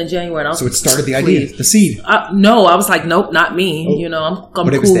 Somebody said it in January. And I was so it started the idea, please. the seed. No, I was like, nope, not me. Oh. You know, I'm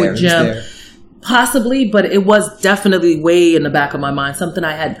But it was cool there. with It was Jim. there. Possibly, but it was definitely way in the back of my mind. Something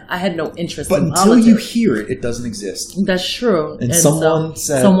I had no interest But in until politics. you hear it, it doesn't exist. That's true. And someone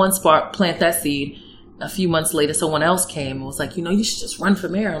said- someone plant that seed. A few months later, someone else came and was like, you know, you should just run for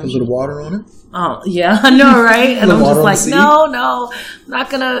mayor. A little water on it. Oh, yeah, I know, right? And The I'm water just on like, the seed? no, I'm not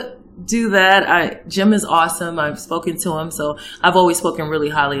gonna do that. Jim is awesome. I've spoken to him, so I've always spoken really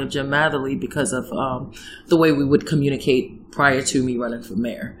highly of Jim Matherly because of the way we would communicate prior to me running for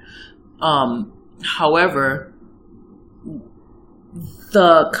mayor. However,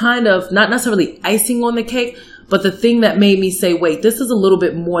 the kind of, not necessarily icing on the cake, but the thing that made me say, wait, this is a little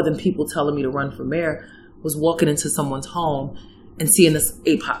bit more than people telling me to run for mayor, was walking into someone's home and seeing this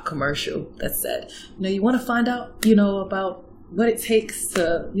APOC commercial that said, you know, you want to find out, you know, about what it takes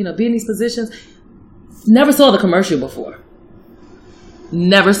to, you know, be in these positions. Never saw the commercial before.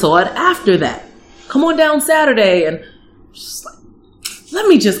 Never saw it after that. Come on down Saturday, and just like, let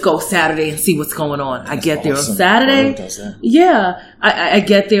me just go Saturday and see what's going on. I get there on awesome. Saturday. Bro does that. Yeah, I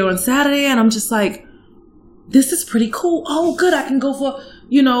get there on Saturday, and I'm just like, this is pretty cool. Oh, good. I can go for,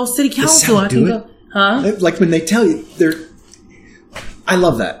 you know, city council. I can go. Huh? Like when they tell you, I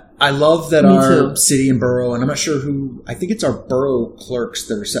love that. I love that Me our too. city and borough, and I'm not sure who, I think it's our borough clerks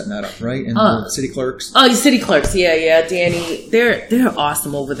that are setting that up, right? And the city clerks. Oh, city clerks. Yeah, Danny. They're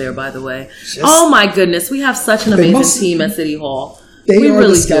awesome over there, by the way. Just- Oh my goodness, we have such an They amazing must- team at City Hall. They we are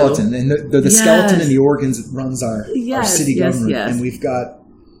really the skeleton, and they're the Yes. skeleton and the organs that runs our Yes, city yes, government. yes. And we've got,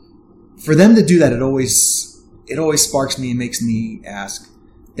 for them to do that, it always sparks me and makes me ask,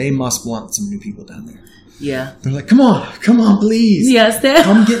 they must want some new people down there. Yeah. They're like, come on, please. Yes, they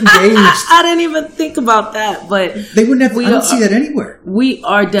Come get engaged. I didn't even think about that, but They wouldn't have, We I don't are- see that anywhere. we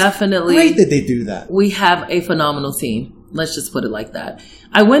are definitely Great that they do that. we have a phenomenal team. Let's just put it like that.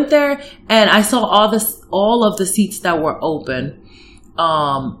 I went there and I saw all of the seats that were open.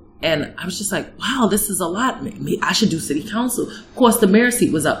 And I was just like, wow, this is a lot. Maybe I should do city council. Of course, the mayor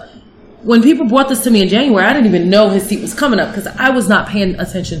seat was up. When people brought this to me in January, I didn't even know his seat was coming up because I was not paying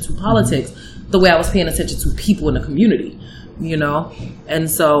attention to politics the way I was paying attention to people in the community, you know? And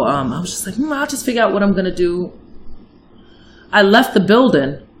so I was just like, I'll just figure out what I'm going to do. I left the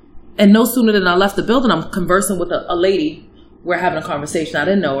building, and no sooner than I left the building, I'm conversing with a lady. We're having a conversation. I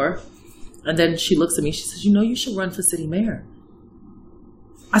didn't know her. And then she looks at me. She says, you know, you should run for city mayor.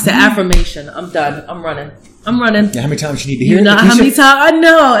 I said, affirmation. I'm done. I'm running. Yeah, how many times you need to hear You know it? how many times? I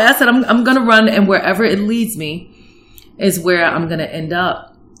know. I said, I'm going to run, and wherever it leads me is where I'm going to end up.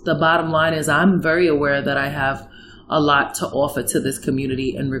 The bottom line is I'm very aware that I have a lot to offer to this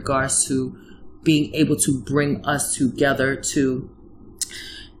community in regards to being able to bring us together to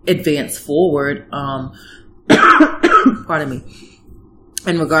advance forward. Pardon me.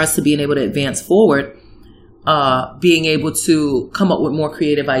 In regards to being able to advance forward, being able to come up with more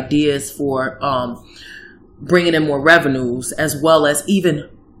creative ideas for bringing in more revenues, as well as even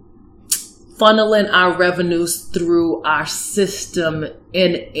funneling our revenues through our system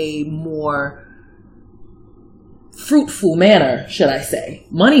in a more fruitful manner, should I say.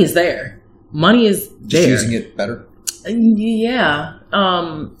 Money is there. Money is Just there. using it better. Yeah.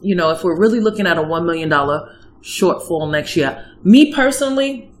 You know, if we're really looking at a $1 million shortfall next year, me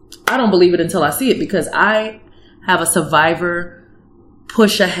personally, I don't believe it until I see it, because I have a survivor,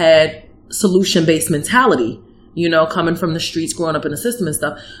 push ahead, solution based mentality. You know, coming from the streets, growing up in the system and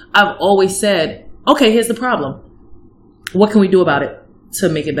stuff, I've always said, okay, here's the problem. What can we do about it to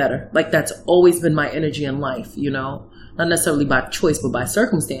make it better? Like, that's always been my energy in life, you know, not necessarily by choice, but by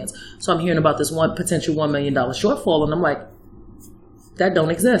circumstance. So I'm hearing about this potential $1 million shortfall, and I'm like, that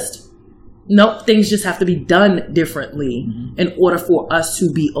don't exist. Nope, things just have to be done differently in order for us to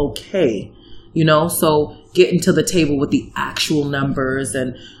be okay, you know? So getting to the table with the actual numbers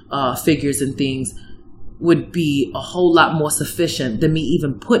and figures and things would be a whole lot more sufficient than me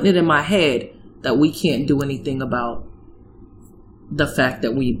even putting it in my head that we can't do anything about the fact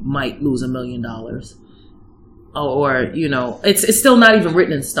that we might lose $1 million. Or, you know, it's still not even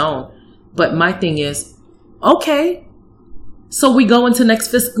written in stone. But my thing is, okay, so we go into next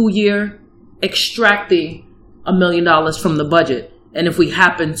fiscal year extracting $1 million from the budget. And if we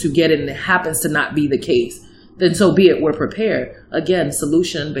happen to get it and it happens to not be the case, then so be it, we're prepared. Again,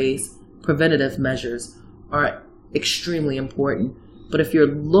 solution-based preventative measures are extremely important. But if you're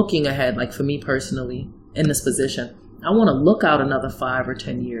looking ahead, like for me personally, in this position, I want to look out another 5 or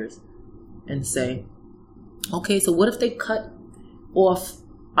 10 years and say, Okay, so what if they cut off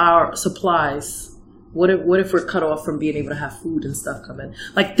our supplies? What if we're cut off from being able to have food and stuff come in?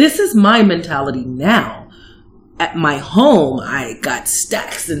 Like, this is my mentality now. At my home, I got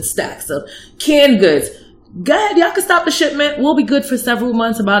stacks and stacks of canned goods. Go ahead, y'all can stop the shipment. We'll be good for several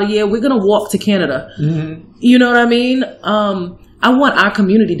months, about a year. We're going to walk to Canada. Mm-hmm. You know what I mean? I want our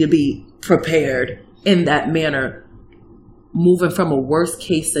community to be prepared in that manner, moving from a worst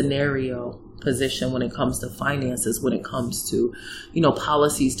case scenario position when it comes to finances, when it comes to,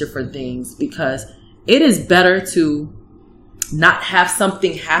 policies, different things, because it is better to not have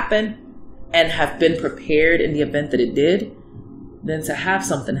something happen and have been prepared in the event that it did than to have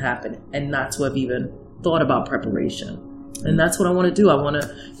something happen and not to have even thought about preparation. And that's what I want to do. I want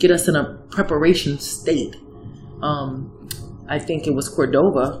to get us in a preparation state. I think it was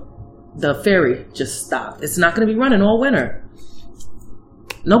Cordova, the ferry just stopped. It's not going to be running all winter.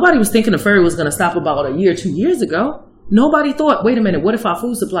 Nobody was thinking the ferry was going to stop about a year, 2 years ago. Nobody thought, wait a minute, what if our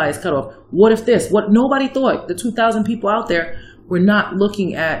food supply is cut off? What if this? What? Nobody thought. The 2,000 people out there were not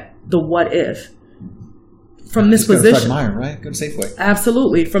looking at the what if. From this position. Go to Fred Meyer, right? Go to Safeway.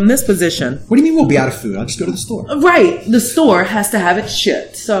 Absolutely. From this position. What do you mean we'll be out of food? I'll just go to the store. Right. The store has to have it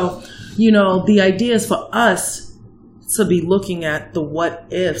shipped. So, the idea is for us to be looking at the what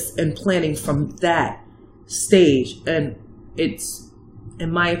ifs and planning from that stage. And it's, in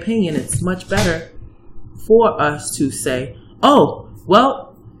my opinion, it's much better for us to say, oh,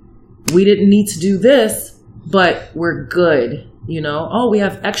 well, we didn't need to do this, but we're good. Oh, we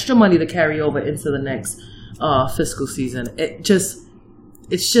have extra money to carry over into the next fiscal season. It's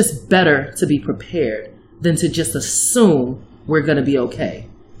just better to be prepared than to just assume we're going to be okay.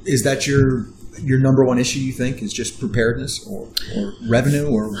 Is that your number one issue, you think, is just preparedness or revenue?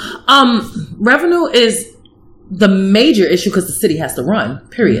 Or revenue is the major issue because the city has to run,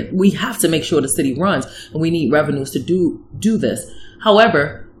 period. We have to make sure the city runs, and we need revenues to do this.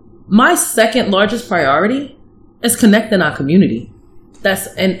 However, my second largest priority is connecting our community.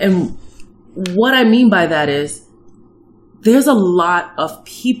 And what I mean by that is there's a lot of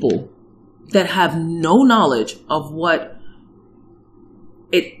people that have no knowledge of what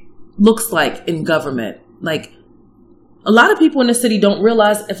it looks like in government. Like, a lot of people in the city don't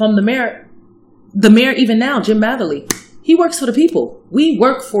realize if I'm the mayor even now, Jim Matherly, he works for the people. We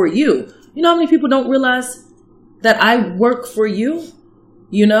work for you. You know how many people don't realize that I work for you?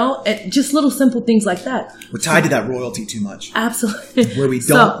 And just little simple things like that. We're tied to that royalty too much. Absolutely. Where we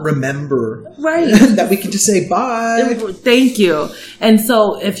don't remember that we can just say bye. Thank you. And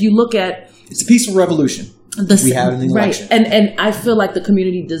so if you look at... It's a peaceful revolution we have in the election. Right. And I feel like the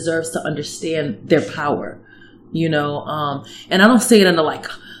community deserves to understand their power, and I don't say it in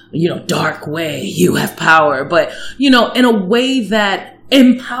a dark way, you have power, but, in a way that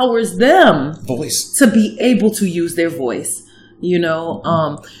empowers them to be able to use their voice.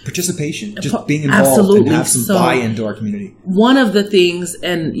 Participation, just being involved. Absolutely. And have some buy-in to our community. One of the things,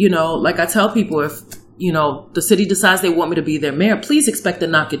 and, like I tell people, if, the city decides they want me to be their mayor, please expect a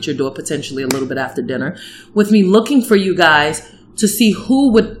knock at your door potentially a little bit after dinner with me looking for you guys to see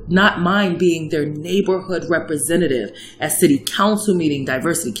who would not mind being their neighborhood representative at city council meeting,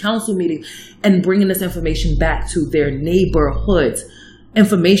 diversity council meeting, and bringing this information back to their neighborhoods.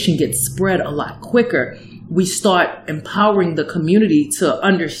 Information gets spread a lot quicker. We start empowering the community to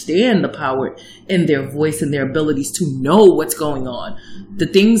understand the power in their voice and their abilities to know what's going on. The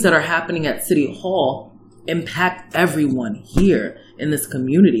things that are happening at City Hall impact everyone here in this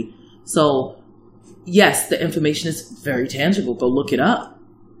community. So, yes, the information is very tangible. Go look it up.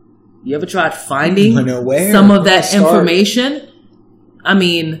 You ever tried finding some of that information? I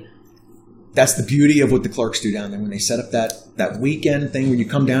mean... That's the beauty of what the clerks do down there. When they set up that weekend thing where you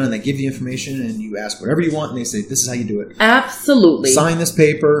come down and they give you information and you ask whatever you want and they say, this is how you do it. Absolutely. Sign this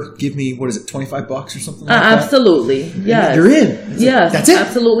paper. Give me, $25 or something like that? Absolutely. Yes. You're in. That's it.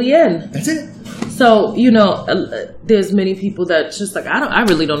 Absolutely in. That's it. So, there's many people that just I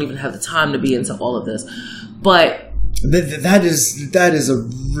really don't even have the time to be into all of this. But that is a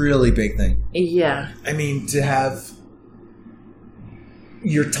really big thing. Yeah. I mean, to have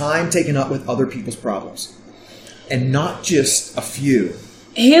your time taken up with other people's problems and not just a few.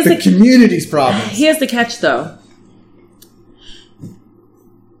 Here's the community's problems. Here's the catch, though.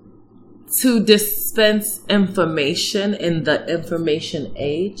 To dispense information in the information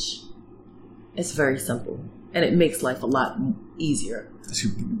age, it's very simple. And it makes life a lot easier. So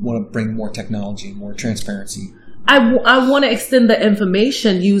you want to bring more technology, more transparency. I want to extend the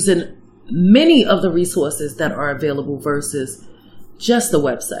information using many of the resources that are available versus just the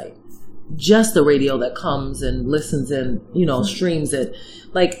website, just the radio that comes and listens and, streams it.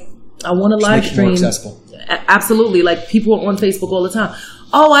 Like, I want to live stream. More accessible. Absolutely. Like, people are on Facebook all the time.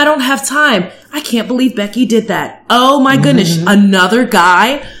 Oh, I don't have time. I can't believe Becky did that. Oh my goodness. Another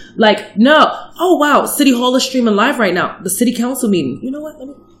guy? Like, no. Oh, wow. City Hall is streaming live right now. The city council meeting. You know what? Let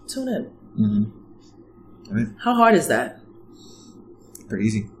me tune in. I mean, How hard is that? pretty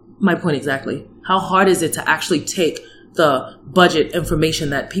easy. My point exactly. How hard is it to actually take the budget information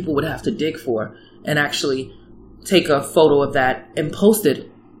that people would have to dig for and actually take a photo of that and post it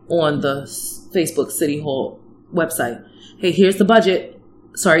on the Facebook City Hall website? Hey, here's the budget.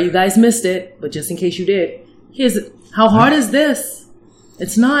 Sorry you guys missed it, but just in case you did, how hard is this?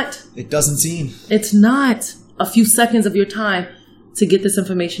 It's not. It doesn't seem. It's not a few seconds of your time to get this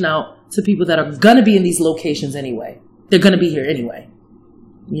information out to people that are going to be in these locations anyway. They're going to be here anyway.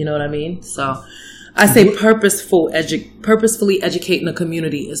 You know what I mean? So I say purposefully educating the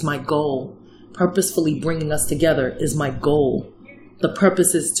community is my goal. Purposefully bringing us together is my goal. The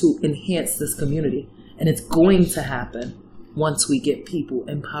purpose is to enhance this community. And it's going to happen once we get people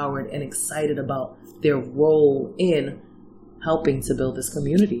empowered and excited about their role in helping to build this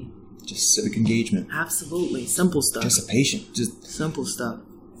community. Just civic engagement. Absolutely. Simple stuff. Participation. Just simple stuff.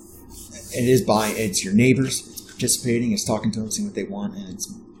 It's your neighbors. It's participating. It's talking to them, seeing what they want, and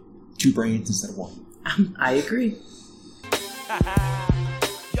it's 2 brains instead of 1. I agree.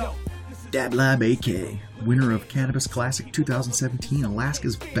 Dab Lab AK, winner of Cannabis Classic 2017,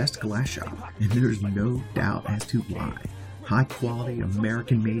 Alaska's best glass shop. And there's no doubt as to why. High quality,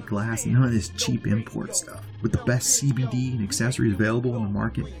 American-made glass, none of this cheap import stuff. With the best CBD and accessories available on the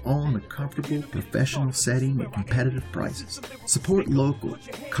market, all in a comfortable, professional setting at competitive prices. Support local,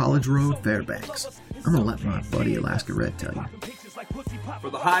 College Road, Fairbanks. I'm gonna let my buddy Alaska Red tell you. For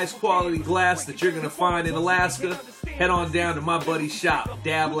the highest quality glass that you're going to find in Alaska, head on down to my buddy's shop,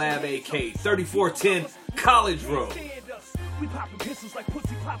 Dab Lab AK, 3410 College Road.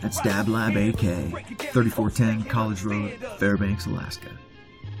 That's Dab Lab AK, 3410 College Road, Fairbanks, Alaska.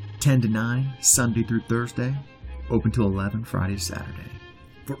 10 to 9, Sunday through Thursday, open till 11, Friday to Saturday.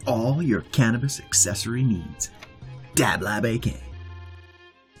 For all your cannabis accessory needs, Dab Lab AK.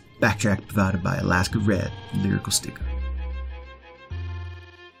 Backtrack provided by Alaska Red, lyrical sticker.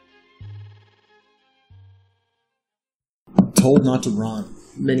 Told not to run.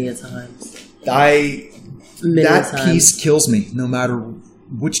 Many a times. That piece kills me. No matter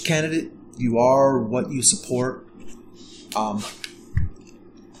which candidate you are, what you support. I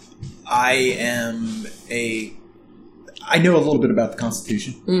know a little bit about the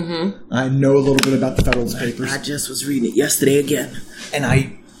Constitution. Mm-hmm. I know a little bit about the Federalist Papers. I just was reading it yesterday again.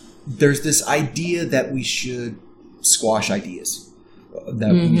 And there's this idea that we should squash ideas.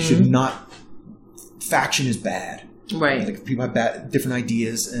 That we should not. Faction is bad. Right. Like people have different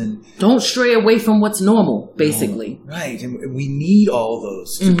ideas and don't stray away from what's normal, basically. Right. And we need all of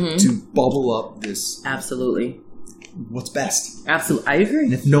those to bubble up this. Absolutely. What's best. Absolutely. I agree.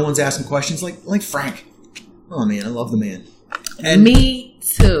 And if no one's asking questions like Frank. Oh man, I love the man. And me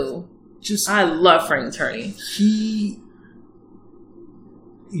too. Just I love Frank Turney.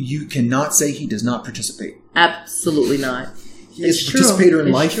 You cannot say he does not participate. Absolutely not. He is a participator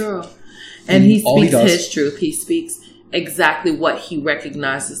in life. True. And he speaks his truth. He speaks exactly what he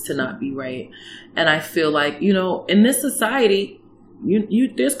recognizes to not be right. And I feel like, in this society,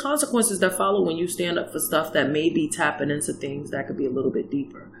 there's consequences that follow when you stand up for stuff that may be tapping into things that could be a little bit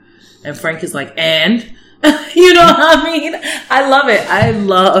deeper. And Frank is like, and? You know what I mean? I love it. I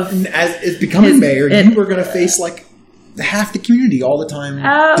love and as it's becoming mayor, you were going to face like half the community all the time.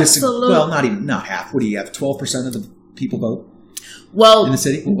 Absolutely. Well, not half. What do you have? 12% of the people vote? Well, in the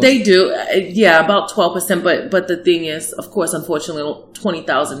city? They do. Yeah, about 12%. But the thing is, of course, unfortunately,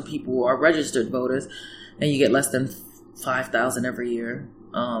 20,000 people are registered voters, and you get less than 5,000 every year.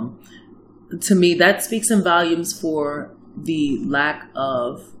 To me, that speaks in volumes for the lack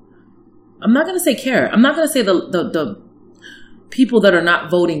of, I'm not going to say care. I'm not going to say the people that are not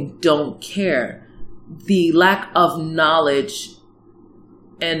voting don't care. The lack of knowledge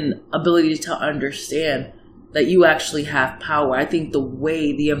and ability to understand that you actually have power. I think the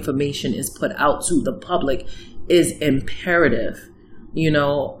way the information is put out to the public is imperative.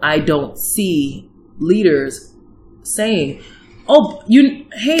 I don't see leaders saying,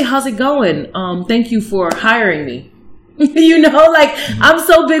 hey, how's it going? Thank you for hiring me. I'm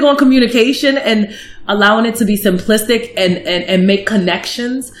so big on communication and allowing it to be simplistic and make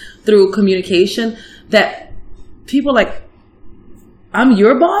connections through communication that people I'm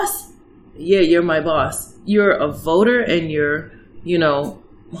your boss? Yeah, you're my boss. You're a voter and you're,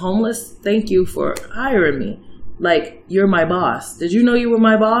 homeless. Thank you for hiring me. You're my boss. Did you know you were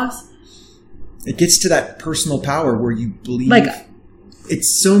my boss? It gets to that personal power where you believe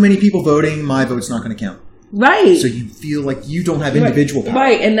it's so many people voting, my vote's not going to count. Right. So you feel like you don't have individual power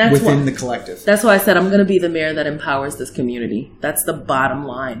and that's within the collective. That's why I said I'm going to be the mayor that empowers this community. That's the bottom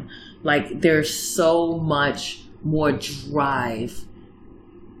line. Like, there's so much more drive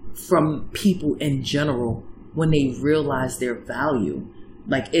from people in general when they realize their value.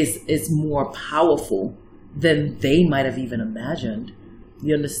 Like, it's more powerful than they might have even imagined.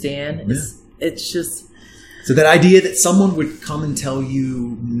 You understand? Yeah. It's just... So that idea that someone would come and tell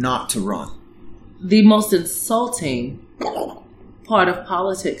you not to run. The most insulting part of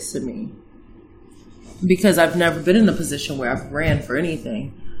politics to me, because I've never been in a position where I've ran for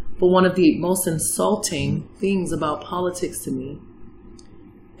anything, but one of the most insulting things about politics to me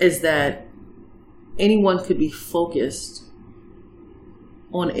is that anyone could be focused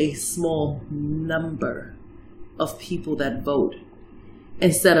on a small number of people that vote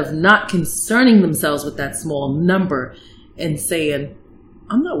instead of not concerning themselves with that small number and saying,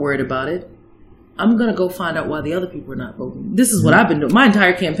 I'm not worried about it. I'm going to go find out why the other people are not voting. This is what I've been doing. My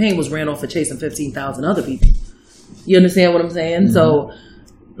entire campaign was ran off of chasing 15,000 other people. You understand what I'm saying? Mm-hmm. So,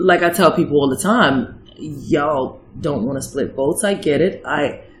 like I tell people all the time, y'all don't want to split votes. I get it.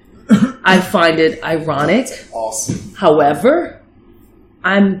 I find it ironic. That's awesome. However,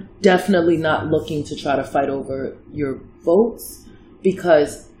 I'm definitely not looking to try to fight over your votes,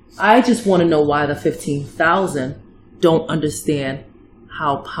 because I just want to know why the 15,000 don't understand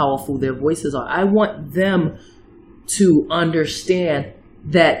how powerful their voices are. I want them to understand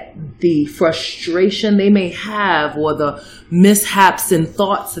that the frustration they may have, or the mishaps and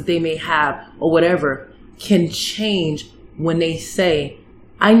thoughts that they may have, or whatever, can change when they say,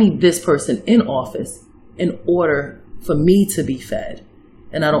 I need this person in office in order for me to be fed.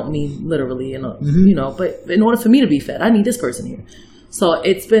 And I don't mean literally, but in order for me to be fed, I need this person here. So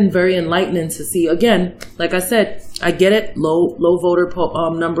it's been very enlightening to see. Again, like I said, I get it, low voter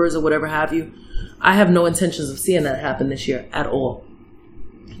numbers or whatever have you. I have no intentions of seeing that happen this year at all.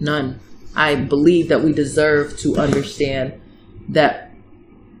 None. I believe that we deserve to understand that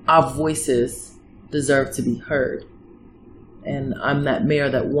our voices deserve to be heard. And I'm that mayor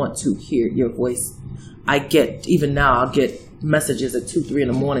that wants to hear your voice. Even now, I'll get messages at 2, 3 in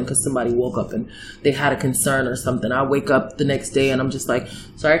the morning because somebody woke up and they had a concern or something. I wake up the next day and I'm just like,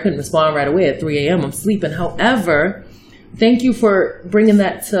 sorry, I couldn't respond right away at 3 a.m. I'm sleeping. However, thank you for bringing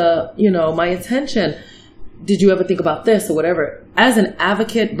that to, my attention. Did you ever think about this or whatever? As an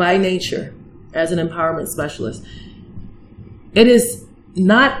advocate by nature, as an empowerment specialist, it is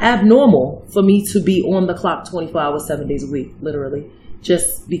not abnormal for me to be on the clock 24 hours, 7 days a week, literally,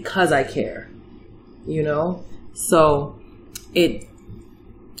 just because I care, So it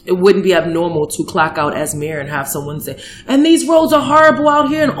wouldn't be abnormal to clock out as mayor and have someone say, and these roads are horrible out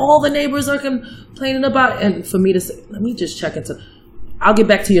here and all the neighbors are complaining about it. And for me to say, let me just check into, I'll get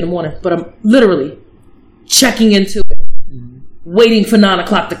back to you in the morning, but I'm literally checking into it, waiting for 9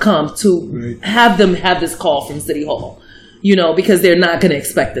 o'clock to come to have them have this call from City Hall, because they're not going to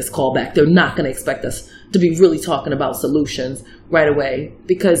expect this call back. They're not going to expect us to be really talking about solutions right away,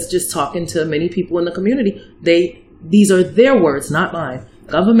 because just talking to many people in the community, these are their words, not mine.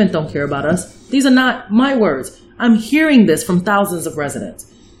 Government don't care about us. These are not my words. I'm hearing this from thousands of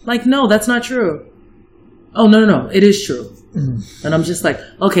residents. Like, no, that's not true. Oh, no, it is true. And I'm just like,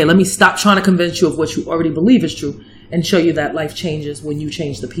 okay, let me stop trying to convince you of what you already believe is true and show you that life changes when you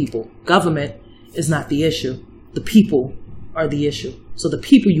change the people. Government is not the issue. The people are the issue. So the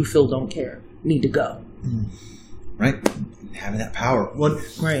people you feel don't care need to go. Right? Having that power.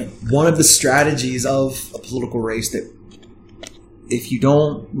 One of the strategies of a political race that, if you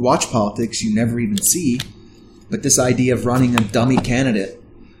don't watch politics, you never even see, but this idea of running a dummy candidate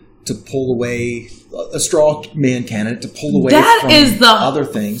to pull away, a straw man candidate to pull away from is the other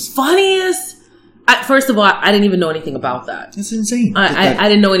things. Funniest. First of all, I didn't even know anything about that. That's insane. I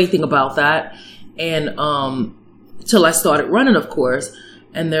didn't know anything about that. And till I started running, of course.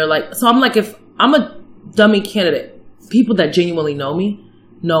 And they're like, so I'm like, if I'm a dummy candidate, people that genuinely know me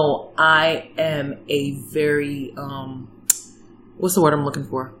know I am a very, what's the word I'm looking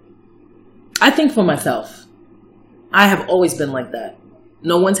for? I think for myself. I have always been like that.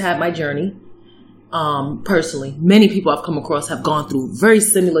 No one's had my journey. Personally, many people I've come across have gone through very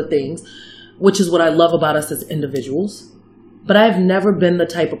similar things, which is what I love about us as individuals. But I've never been the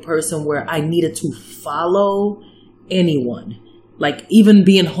type of person where I needed to follow anyone. Like, even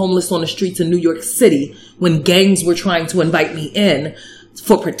being homeless on the streets in New York City when gangs were trying to invite me in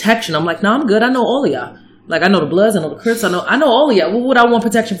for protection. I'm like, no, I'm good. I know all of y'all. Like, I know the Bloods, I know the Crips, I know all of y'all. What would I want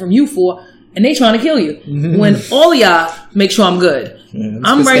protection from you for? And they trying to kill you. Mm-hmm. When all of y'all make sure I'm good. Yeah,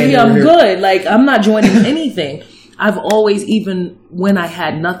 I'm right here, I'm good. Like, I'm not joining anything. I've always, even when I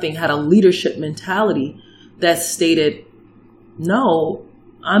had nothing, had a leadership mentality that stated, no,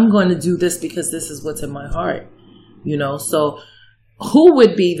 I'm going to do this because this is what's in my heart. So who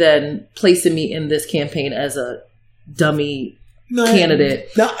would be then placing me in this campaign as a dummy candidate?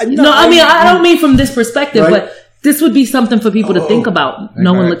 I don't mean from this perspective, right? But this would be something for people to think about,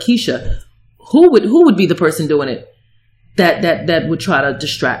 knowing Lakeisha. Who would be the person doing it that would try to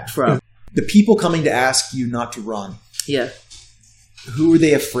distract from? The people coming to ask you not to run. Yeah. Who are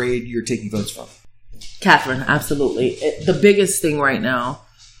they afraid you're taking votes from? Catherine, absolutely. The biggest thing right now,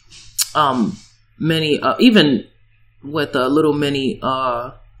 many, even with a little mini,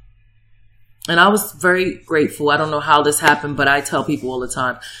 and I was very grateful. I don't know how this happened, but I tell people all the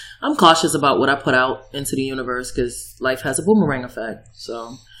time, I'm cautious about what I put out into the universe because life has a boomerang effect.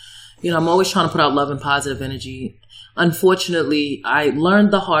 So, I'm always trying to put out love and positive energy. Unfortunately, I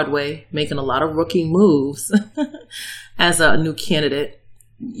learned the hard way, making a lot of rookie moves as a new candidate.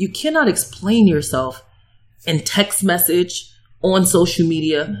 You cannot explain yourself in text message, on social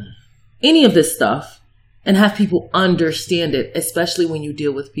media, any of this stuff, and have people understand it, especially when you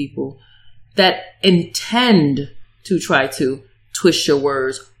deal with people that intend to try to twist your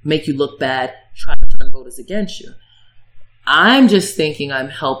words, make you look bad, try to turn voters against you. I'm just thinking I'm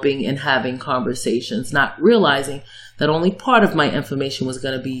helping and having conversations, not realizing that only part of my information was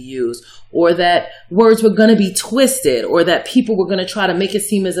going to be used, or that words were going to be twisted, or that people were going to try to make it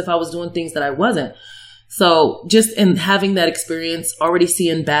seem as if I was doing things that I wasn't. So just in having that experience, already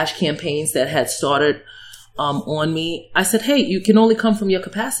seeing bash campaigns that had started on me, I said, hey, you can only come from your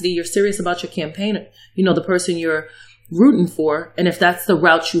capacity. You're serious about your campaign, the person you're rooting for. And if that's the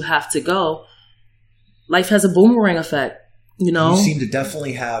route you have to go, life has a boomerang effect. You seem to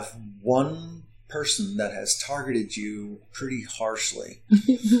definitely have one person that has targeted you pretty harshly.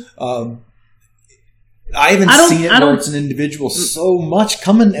 I haven't seen it where it's an individual so much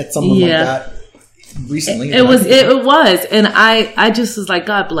coming at someone like that recently. It was, and I just was like,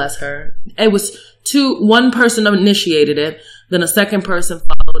 God bless her. It was one person initiated it, then a second person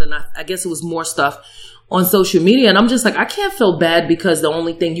followed, and I guess it was more stuff on social media, and I'm just like, I can't feel bad because the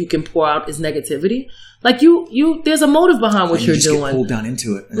only thing you can pour out is negativity. Like you, there's a motive behind what you're doing. Get pulled down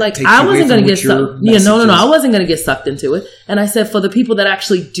into it. Like I wasn't going to get sucked. No, I wasn't going to get sucked into it. And I said, for the people that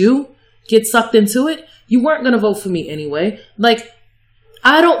actually do get sucked into it, you weren't going to vote for me anyway. Like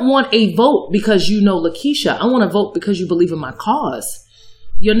I don't want a vote because Lakeisha. I want to vote because you believe in my cause.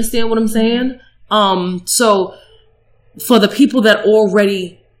 You understand what I'm saying? So for the people that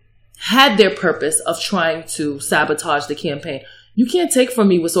already had their purpose of trying to sabotage the campaign, you can't take from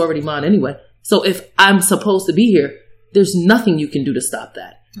me what's already mine anyway. So if I'm supposed to be here, there's nothing you can do to stop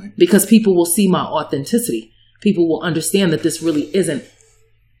that. Right. Because people will see my authenticity. People will understand that this really isn't,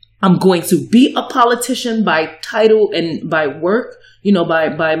 I'm going to be a politician by title and by work,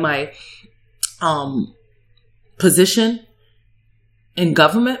 by my position in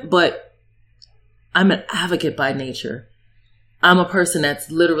government, but I'm an advocate by nature. I'm a person that's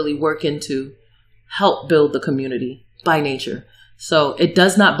literally working to help build the community by nature. So it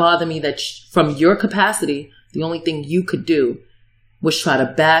does not bother me that from your capacity, the only thing you could do was try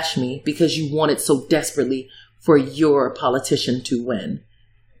to bash me because you wanted so desperately for your politician to win.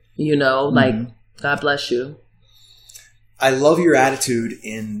 God bless you. I love your attitude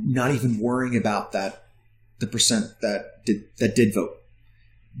in not even worrying about the percent that did vote.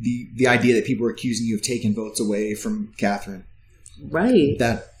 The idea that people are accusing you of taking votes away from Catherine. Right.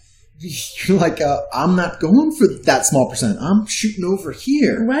 That you're like, I'm not going for that small percent. I'm shooting over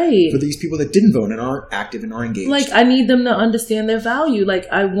here. Right. For these people that didn't vote and aren't active and aren't engaged. Like, I need them to understand their value. Like,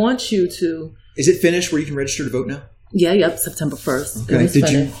 I want you to. Is it finished where you can register to vote now? Yeah, yep, September 1st.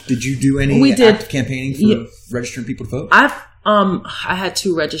 Okay. Did you do any active campaigning for registering people to vote? I had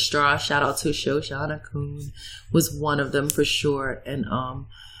 2 registrars. Shout out to Shoshana Kuhn was one of them for sure. And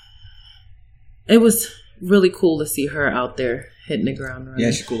it was really cool to see her out there hitting the ground running.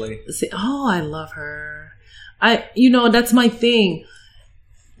 Yeah, she's a cool lady. I love her. That's my thing.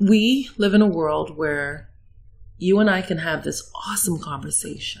 We live in a world where you and I can have this awesome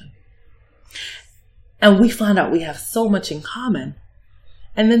conversation. And we find out we have so much in common.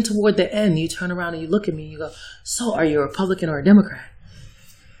 And then toward the end, you turn around and you look at me and you go, so are you a Republican or a Democrat?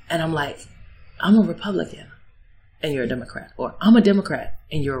 And I'm like, I'm a Republican and you're a Democrat. Or I'm a Democrat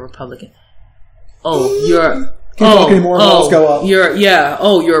and you're a Republican. Oh, you're... Can't talk anymore. Let's go up. You're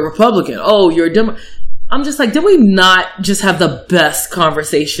a Republican. Oh, you're a Democrat. I'm just like, did we not just have the best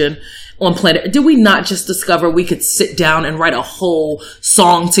conversation on planet? Did we not just discover we could sit down and write a whole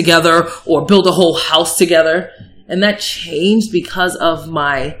song together or build a whole house together? And that changed because of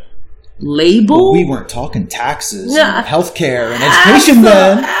my label. Well, we weren't talking taxes and healthcare and education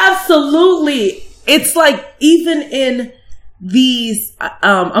then. Absolutely. it's like even in these,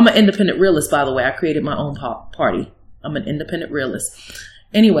 I'm an independent realist, by the way. I created my own party. I'm an independent realist.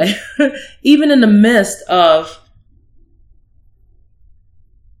 Anyway, even in the midst of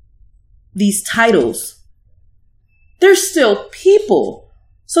these titles, there's still people.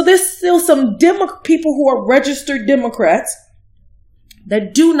 So there's still some people who are registered Democrats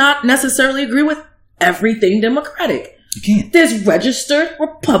that do not necessarily agree with everything Democratic. You can't. There's registered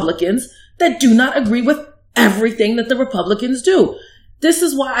Republicans that do not agree with everything that the Republicans do. This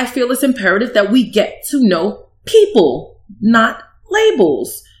is why I feel it's imperative that we get to know people, not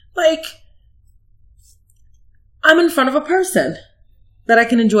labels. Like, I'm in front of a person that I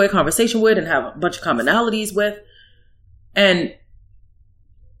can enjoy a conversation with and have a bunch of commonalities with. And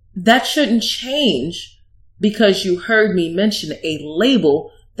that shouldn't change because you heard me mention a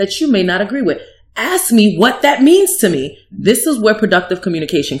label that you may not agree with. Ask me what that means to me. This is where productive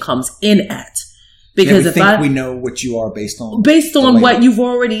communication comes in at. Because we know what you are based on what you've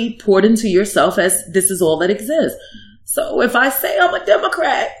already poured into yourself as this is all that exists. So if I say I'm a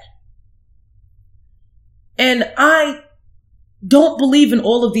Democrat and I don't believe in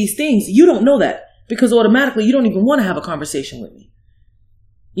all of these things, you don't know that because automatically you don't even want to have a conversation with me.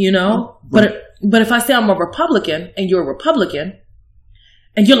 You know? Right. But if I say I'm a Republican and you're a Republican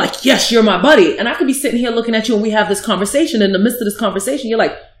and you're like, yes, you're my buddy. And I could be sitting here looking at you and we have this conversation. In the midst of this conversation, you're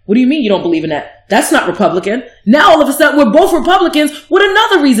like, what do you mean you don't believe in that? That's not Republican. Now all of a sudden we're both Republicans with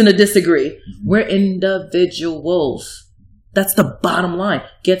another reason to disagree. We're individuals. That's the bottom line.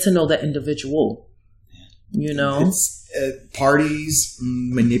 Get to know that individual. You know? Parties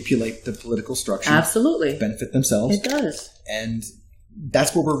manipulate the political structure. Absolutely. To benefit themselves. It does. And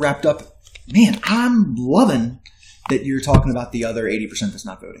that's where we're wrapped up. Man, I'm loving that you're talking about the other 80% that's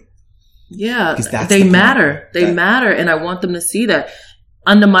not voting. Yeah. They matter. They matter. And I want them to see that.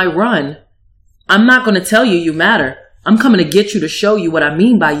 Under my run, I'm not going to tell you matter. I'm coming to get you to show you what I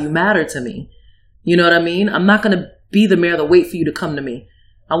mean by you matter to me. You know what I mean? I'm not going to be the mayor that wait for you to come to me.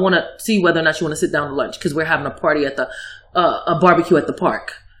 I want to see whether or not you want to sit down to lunch because we're having a party at a barbecue at the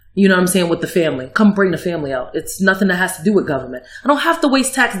park. You know what I'm saying? With the family. Come bring the family out. It's nothing that has to do with government. I don't have to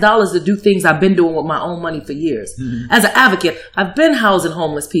waste tax dollars to do things I've been doing with my own money for years. Mm-hmm. As an advocate, I've been housing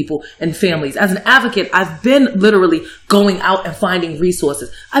homeless people and families. As an advocate, I've been literally going out and finding resources.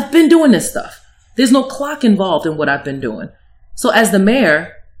 I've been doing this stuff. There's no clock involved in what I've been doing. So as the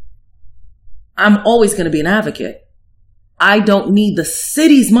mayor, I'm always going to be an advocate. I don't need the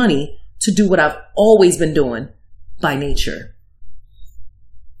city's money to do what I've always been doing by nature.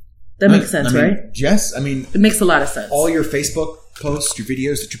 That makes sense, right? Yes. I mean, it makes a lot of sense. All your Facebook posts, your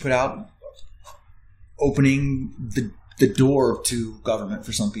videos that you put out, opening the door to government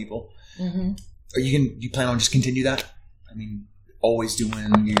for some people. Mm-hmm. You plan on just continue that? I mean, always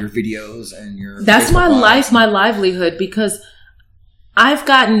doing your videos and your. That's Facebook my lives. life, my livelihood, because I've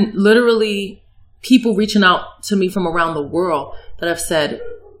gotten literally people reaching out to me from around the world that have said,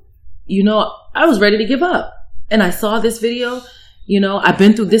 you know, I was ready to give up, and I saw this video. You know, I've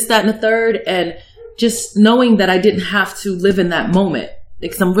been through this, that, and the third. And just knowing that I didn't have to live in that moment.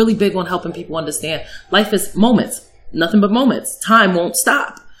 Because I'm really big on helping people understand life is moments, nothing but moments. Time won't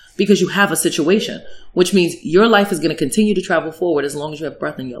stop because you have a situation, which means your life is going to continue to travel forward as long as you have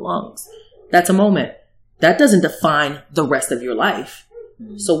breath in your lungs. That's a moment. That doesn't define the rest of your life.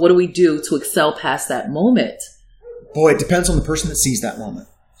 So what do we do to excel past that moment? Boy, it depends on the person that sees that moment.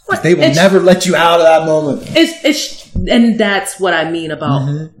 They will never let you out of that moment. And that's what I mean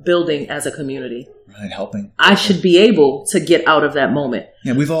about building as a community. Right, helping. I should be able to get out of that moment.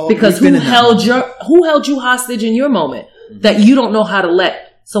 Yeah, because who held you hostage in your moment that you don't know how to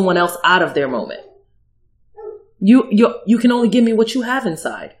let someone else out of their moment? You can only give me what you have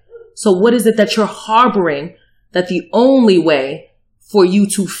inside. So what is it that you're harboring that the only way for you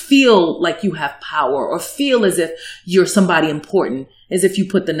to feel like you have power or feel as if you're somebody important is if you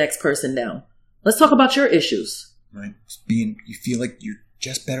put the next person down? Let's talk about your issues. Right. You feel like you're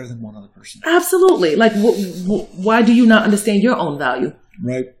just better than one other person. Absolutely. Like, why do you not understand your own value?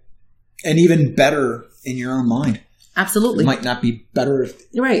 Right. And even better in your own mind. Absolutely. It might not be better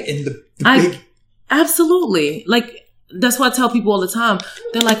right. in the big. Absolutely. Like, that's what I tell people all the time.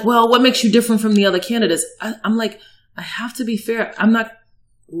 They're like, well, what makes you different from the other candidates? I'm like, I have to be fair. I'm not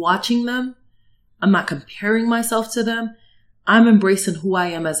watching them. I'm not comparing myself to them. I'm embracing who I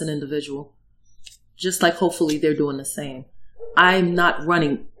am as an individual. Just like hopefully they're doing the same. I'm not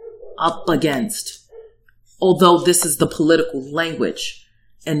running up against, although this is the political language.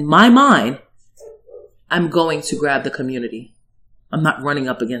 In my mind, I'm going to grab the community. I'm not running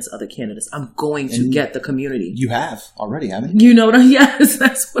up against other candidates. I'm going to get the community. You have already, haven't you? You know what? Yes,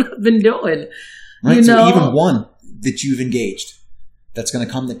 that's what I've been doing. Right. You So know? even one that you've engaged that's going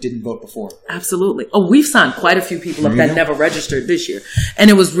to come that didn't vote before. Absolutely. Oh, we've signed quite a few people up There you that go. never registered this year. And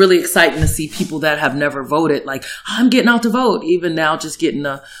it was really exciting to see people that have never voted, like, I'm getting out to vote. Even now, just getting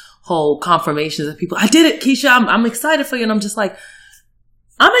the whole confirmations of people. I did it, Keisha. I'm excited for you. And I'm just like,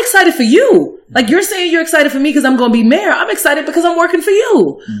 I'm excited for you. Like, you're saying you're excited for me because I'm going to be mayor. I'm excited because I'm working for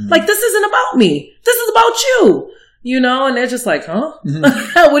you. Like, this isn't about me. This is about you. You know, and they're just like, huh?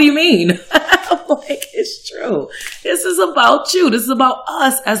 What do you mean? I'm like, it's true. This is about you. This is about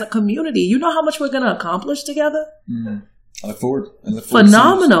us as a community. You know how much we're going to accomplish together? I look forward. I look forward.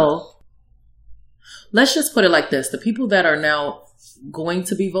 Phenomenal. Let's just put it like this. The people that are now going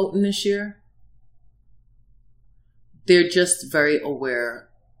to be voting this year, they're just very aware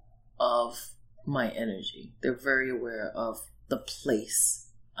of my energy. They're very aware of the place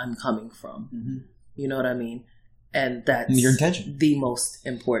I'm coming from. You know what I mean? And that's your intention. The most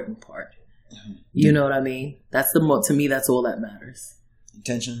important part. You know what I mean? That's to me, that's all that matters.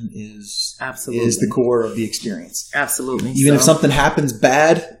 Intention is Absolutely. is the core of the experience. Absolutely. Even if So- something happens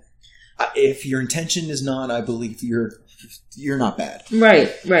bad, if your intention is not, I believe you're not bad. Right.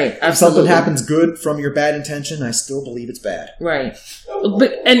 If Absolutely. something happens good from your bad intention, I still believe it's bad. Right.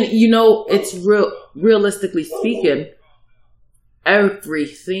 But, and you know, it's realistically speaking,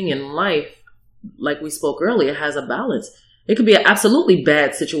 everything in life, like we spoke earlier, has a balance. It could be an absolutely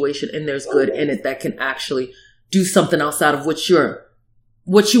bad situation and there's good in it that can actually do something outside of what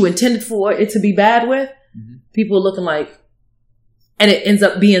you intended for it to be bad with. People are looking like, and it ends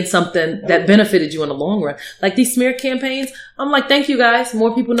up being something that benefited you in the long run. Like these smear campaigns, I'm like, thank you guys.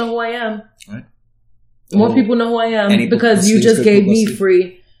 More people know who I am. Right. More people know who I am Any because you publicity is just good gave me publicity.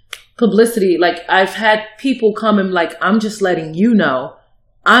 free publicity. Like I've had people come and like, I'm just letting you know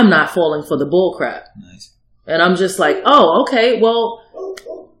I'm not falling for the bull crap. Nice. And I'm just like, oh, okay, well,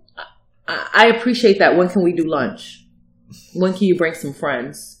 I appreciate that. When can we do lunch? When can you bring some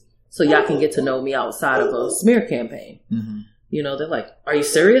friends so y'all can get to know me outside of a smear campaign? You know, they're like, are you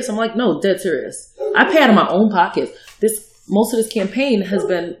serious? I'm like, no, dead serious. I pay out of my own pocket. Most of this campaign has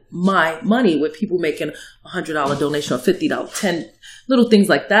been my money with people making $100 donation or $50, 10 little things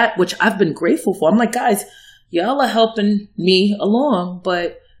like that, which I've been grateful for. I'm like, guys, y'all are helping me along,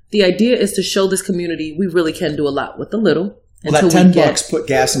 but the idea is to show this community we really can do a lot with a little. Well, that $10 put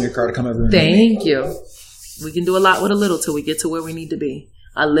gas in your car to come over and meet me. Thank you. We can do a lot with a little till we get to where we need to be.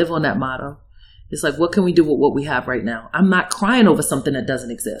 I live on that motto. It's like, what can we do with what we have right now? I'm not crying over something that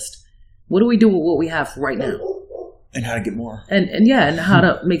doesn't exist. What do we do with what we have right now? And how to get more. And how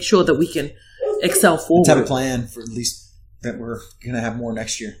to make sure that we can excel forward. Let's have a plan for at least that we're going to have more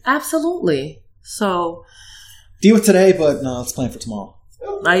next year. Absolutely. So Deal with today, but no, let's plan for tomorrow.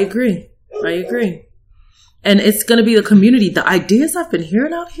 I agree. And it's going to be the community. The ideas I've been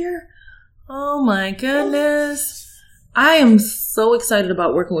hearing out here. Oh my goodness. I am so excited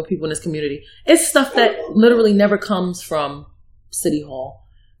about working with people in this community. It's stuff that literally never comes from City Hall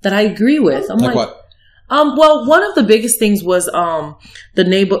that I agree with. I'm Like what? Well, one of the biggest things was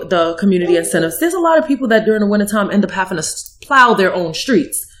the community incentives. There's a lot of people that during the wintertime end up having to plow their own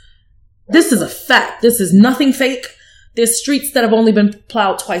streets. This is a fact. This is nothing fake. There's streets that have only been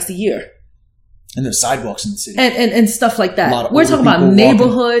plowed twice a year. And there's sidewalks in the city. And stuff like A lot that. of We're older talking about people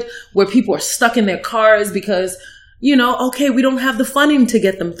neighborhood where people are stuck in their cars because, you know, okay, we don't have the funding to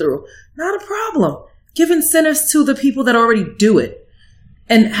get them through. Not a problem. Give incentives to the people that already do it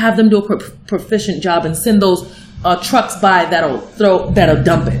and have them do a proficient job and send those trucks by that'll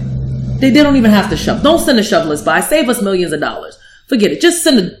dump it. They don't even have to shove. Don't send the shovelers by. Save us millions of dollars. Forget it. Just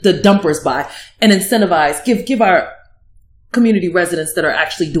send the dumpers by and incentivize. Give our community residents that are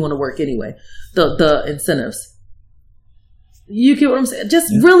actually doing the work anyway the incentives. You get what I'm saying?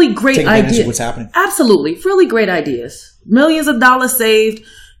 Just really great Take advantage ideas. of what's happening. Absolutely. Really great ideas. Millions of dollars saved.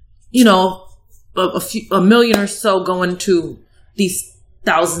 You know, a million or so going to these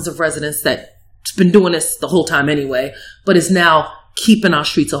thousands of residents that's been doing this the whole time anyway, but is now keeping our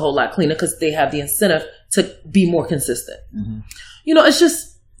streets a whole lot cleaner because they have the incentive to be more consistent. You know, it's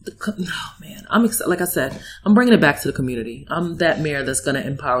just, oh man, I'm excited. Like I said, I'm bringing it back to the community. I'm that mayor that's going to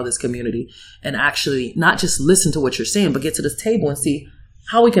empower this community and actually not just listen to what you're saying, but get to this table and see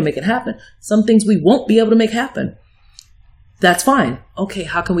how we can make it happen. Some things we won't be able to make happen. That's fine. Okay,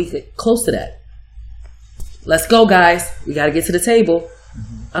 how can we get close to that? Let's go, guys. We got to get to the table.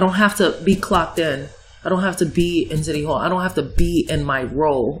 I don't have to be clocked in. I don't have to be in City Hall. I don't have to be in my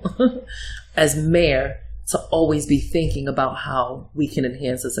role as mayor to always be thinking about how we can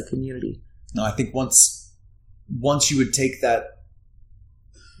enhance as a community. No, I think once you would take that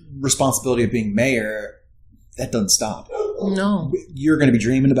responsibility of being mayor, that doesn't stop. No. You're going to be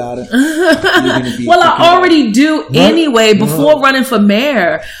dreaming about it. You're gonna be well, I already do anyway Right. before running for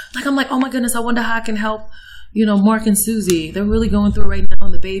mayor. Like, I'm like, oh my goodness, I wonder how I can help, Mark and Susie. They're really going through it right now,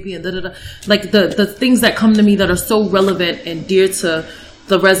 and the baby and da-da-da. Like the things that come to me that are so relevant and dear to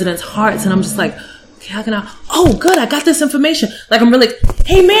the residents' hearts. And I'm just like, okay, how can I? Oh, good, I got this information. Like, I'm really,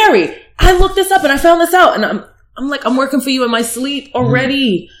 hey, Mary, I looked this up and I found this out. And I'm like, I'm working for you in my sleep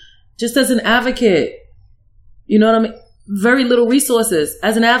already, just as an advocate. You know what I mean? Very little resources.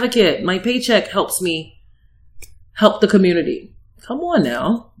 As an advocate, my paycheck helps me help the community. Come on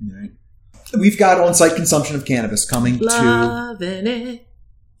now. Right. We've got on-site consumption of cannabis coming to Loving it.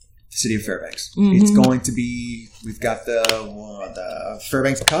 the city of Fairbanks. Mhm. It's going to be, we've got the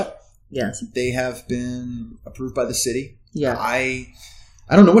Fairbanks Cut. Yes. They have been approved by the city. Yeah. I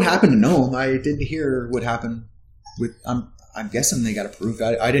don't know what happened to Nome. I didn't hear what happened with, I'm guessing they got approved.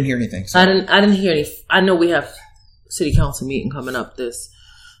 I didn't hear anything. So. I didn't hear any. I know we have city council meeting coming up this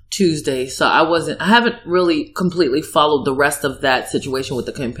Tuesday, so I haven't really completely followed the rest of that situation with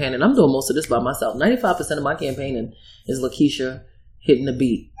the campaign, and I'm doing most of this by myself. 95% of my campaigning is Lakeisha hitting the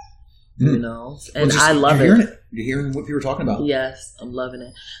beat, and I love you're hearing it. it. You're hearing what people are talking about. Yes, I'm loving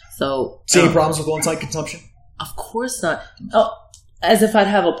it. So, See any problems with on-site consumption? Of course not. Oh, as if I'd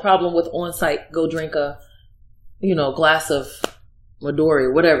have a problem with on-site. Go drink a, glass of Midori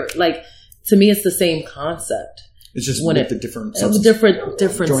or whatever. Like, to me, it's the same concept. It's just When with it- the different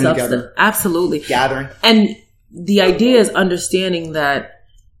Different Joining substance. together. Absolutely. gathering. And the idea is understanding that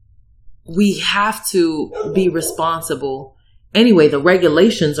we have to be responsible. Anyway, the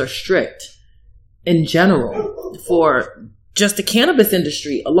regulations are strict in general for just the cannabis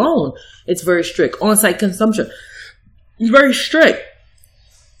industry alone. It's very strict. On-site consumption is very strict.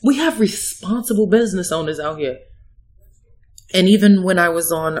 We have responsible business owners out here. And even when I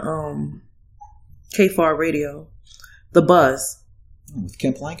was on KFAR radio, The Buzz. With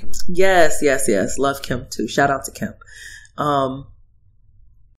Kemp Lankin. Yes. Love Kemp too. Shout out to Kemp.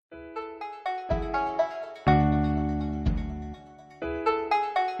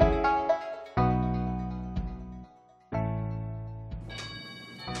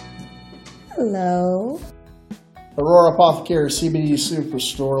 Hello. Aurora Apothecary CBD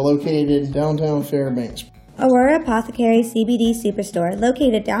Superstore located in downtown Fairbanks. Aurora Apothecary CBD Superstore,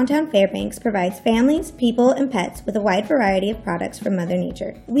 located downtown Fairbanks, provides families, people, and pets with a wide variety of products from Mother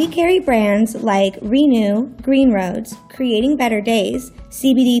Nature. We carry brands like Renew, Green Roads, Creating Better Days,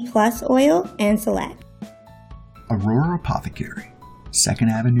 CBD Plus Oil, and Select. Aurora Apothecary,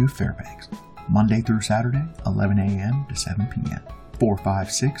 2nd Avenue, Fairbanks. Monday through Saturday, 11 a.m. to 7 p.m.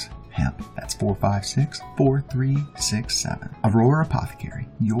 456 HEMP. That's 456-4367. Aurora Apothecary,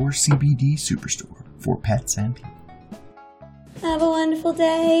 your CBD superstore for pets and people. Have a wonderful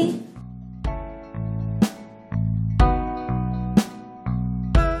day.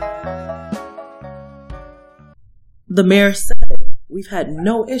 The mayor said we've had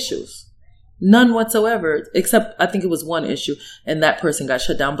no issues. None whatsoever, except I think it was one issue, and that person got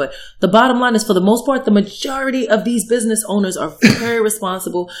shut down. But the bottom line is, for the most part, the majority of these business owners are very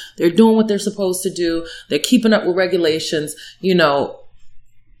responsible. They're doing what they're supposed to do. They're keeping up with regulations.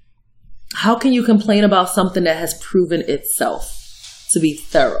 How can you complain about something that has proven itself to be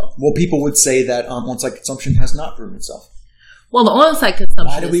thorough? Well, people would say that on-site consumption has not proven itself. Well, the on-site consumption.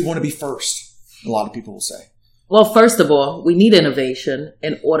 Why do we want to be first? A lot of people will say. Well, first of all, we need innovation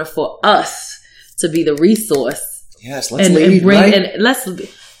in order for us to be the resource. Yes, let's lead, right? And let's.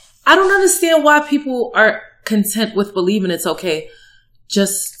 I don't understand why people are content with believing it's okay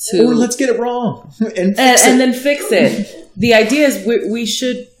just to. Or let's get it wrong and then fix it. The idea is we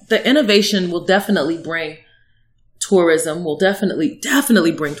should. The innovation will definitely bring tourism. Will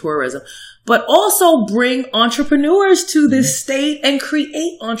definitely bring tourism, but also bring entrepreneurs to this state and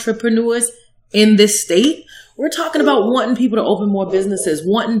create entrepreneurs in this state. We're talking about wanting people to open more businesses,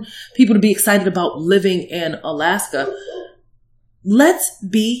 wanting people to be excited about living in Alaska. Let's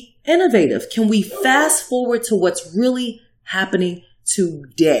be innovative. Can we fast forward to what's really happening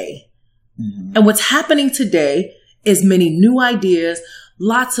today? Mm-hmm. And what's happening today is many new ideas,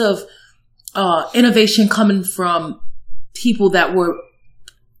 lots of innovation coming from people that were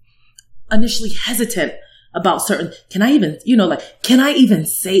initially hesitant about certain, can I even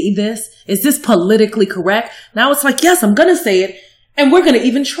say this? Is this politically correct? Now it's like, yes, I'm going to say it, and we're going to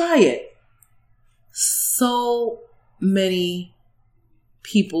even try it. So many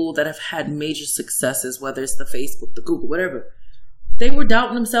people that have had major successes, whether it's the Facebook, the Google, whatever, they were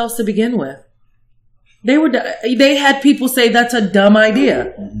doubting themselves to begin with. They had people say that's a dumb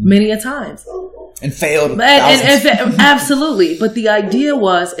idea many a times. And failed. And absolutely. But the idea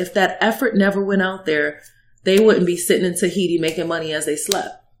was, if that effort never went out there they wouldn't be sitting in Tahiti making money as they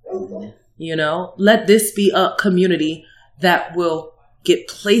slept. You know, let this be a community that will get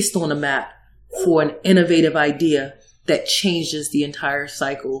placed on a map for an innovative idea that changes the entire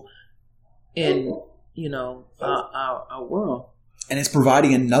cycle in, you know, our world. And it's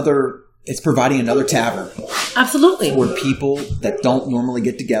providing another tavern. Absolutely. Where people that don't normally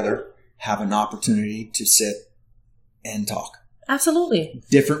get together have an opportunity to sit and talk. Absolutely.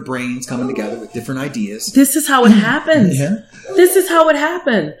 Different brains coming together with different ideas. This is how it happens. Yeah. This is how it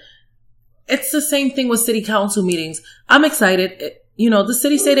happened. It's the same thing with city council meetings. I'm excited. You know, the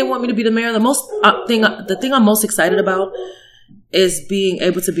city say they want me to be the mayor. The thing I'm most excited about is being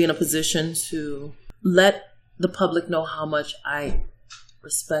able to be in a position to let the public know how much I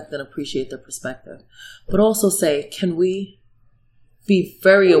respect and appreciate their perspective. But also say, can we be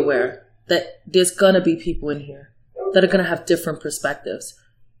very aware that there's going to be people in here that are going to have different perspectives.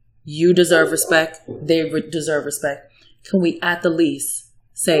 You deserve respect. They deserve respect. Can we at the least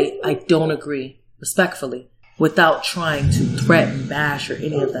say, I don't agree respectfully without trying to threaten, bash, or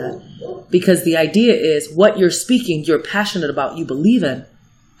any of that? Because the idea is what you're speaking, you're passionate about, you believe in.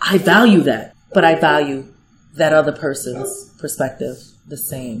 I value that, but I value that other person's perspective the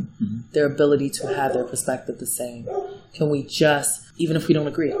same. Their ability to have their perspective the same. Can we just, even if we don't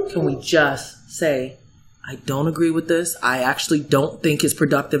agree, can we just say, I don't agree with this. I actually don't think it's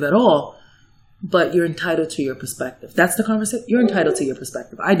productive at all. But you're entitled to your perspective. That's the conversation. You're entitled to your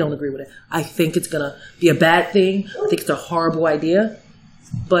perspective. I don't agree with it. I think it's going to be a bad thing. I think it's a horrible idea.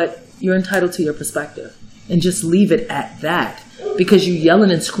 But you're entitled to your perspective. And just leave it at that. Because you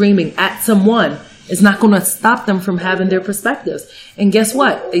yelling and screaming at someone is not going to stop them from having their perspectives. And guess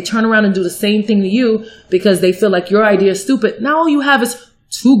what? They turn around and do the same thing to you because they feel like your idea is stupid. Now all you have is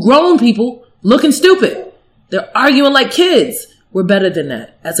two grown people looking stupid. They're arguing like kids. We're better than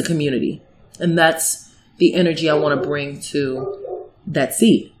that as a community. And that's the energy I want to bring to that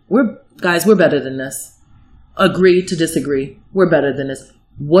seat. We're better than this. Agree to disagree. We're better than this.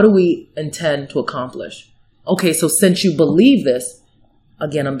 What do we intend to accomplish? Okay, so since you believe this,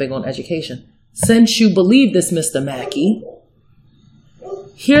 again, I'm big on education. Since you believe this, Mr. Mackey,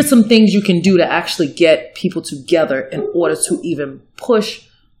 here's some things you can do to actually get people together in order to even push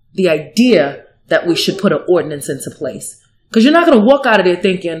the idea that we should put an ordinance into place. Because you're not going to walk out of there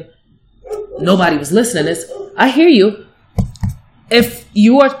thinking, nobody was listening to this. I hear you. If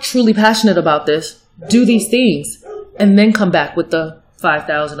you are truly passionate about this, do these things and then come back with the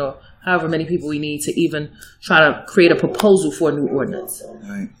 5,000 or however many people we need to even try to create a proposal for a new ordinance.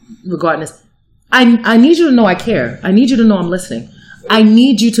 Right. Regarding this, I need you to know I care. I need you to know I'm listening. I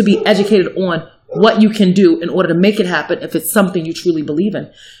need you to be educated on what you can do in order to make it happen if it's something you truly believe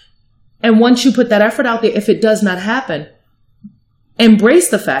in. And once you put that effort out there, if it does not happen, embrace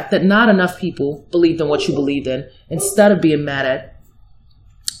the fact that not enough people believed in what you believed in, instead of being mad at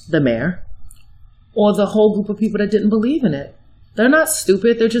the mayor or the whole group of people that didn't believe in it. They're not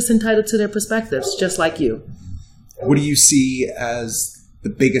stupid. They're just entitled to their perspectives, just like you. What do you see as the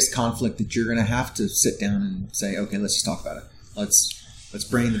biggest conflict that you're going to have to sit down and say, okay, let's just talk about it. Let's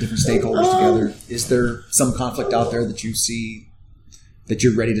bring the different stakeholders together. Is there some conflict out there that you see that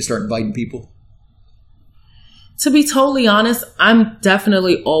you're ready to start inviting people? To be totally honest, I'm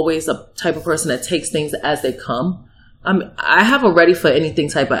definitely always a type of person that takes things as they come. I have a ready for anything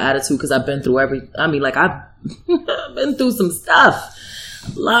type of attitude because I've been through I've been through some stuff.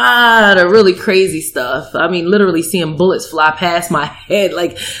 A lot of really crazy stuff. I mean, literally seeing bullets fly past my head.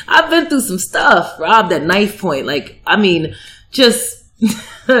 Like, I've been through some stuff. Robbed at knife point. Like, I mean, just,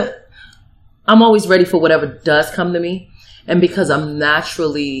 I'm always ready for whatever does come to me. And because I'm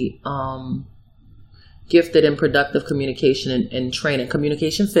naturally gifted in productive communication and training,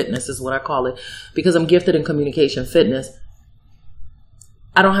 communication fitness is what I call it. Because I'm gifted in communication fitness,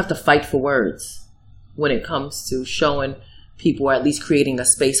 I don't have to fight for words when it comes to showing people, or at least creating a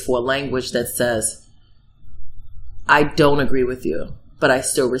space for a language that says, I don't agree with you, but I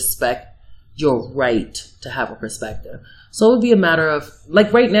still respect your right to have a perspective. So it would be a matter of,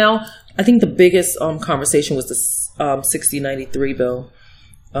 like right now, I think the biggest conversation was the 6093 bill.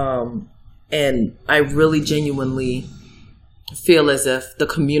 And I really genuinely feel as if the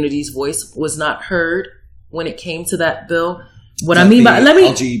community's voice was not heard when it came to that bill. What I mean by the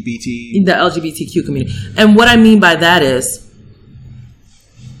LGBTQ community. And what I mean by that is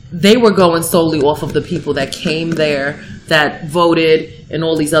they were going solely off of the people that came there, that voted, and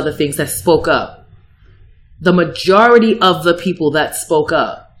all these other things that spoke up. The majority of the people that spoke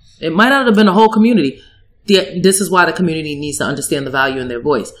up, it might not have been a whole community. This is why the community needs to understand the value in their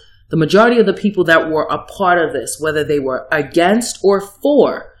voice. The majority of the people that were a part of this, whether they were against or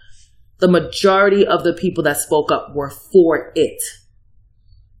for, The majority of the people that spoke up were for it.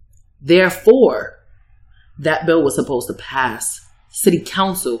 Therefore, that bill was supposed to pass. City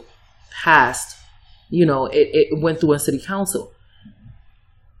council passed. It went through a city council.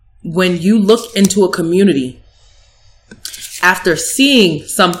 When you look into a community after seeing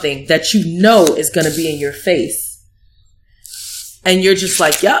something that you know is going to be in your face, and you're just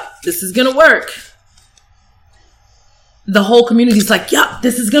like, yep, this is going to work. The whole community's like, yep,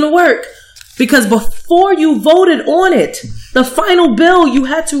 this is going to work. Because before you voted on it, the final bill, you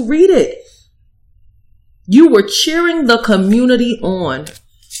had to read it. You were cheering the community on.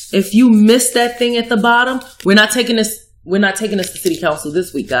 If you missed that thing at the bottom, we're not taking this to city council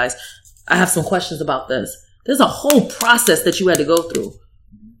this week, guys. I have some questions about this. There's a whole process that you had to go through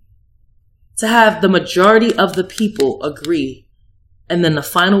to have the majority of the people agree, and then the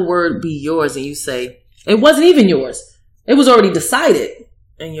final word be yours, and you say, it wasn't even yours. It was already decided.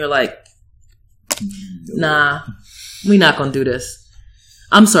 And you're like, nah, we're not going to do this.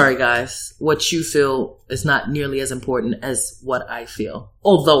 I'm sorry, guys. What you feel is not nearly as important as what I feel,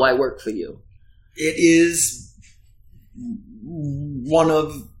 although I work for you. It is one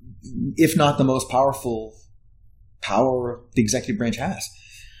of, if not the most powerful power the executive branch has,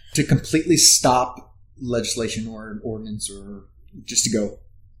 to completely stop legislation or ordinance, or just to go,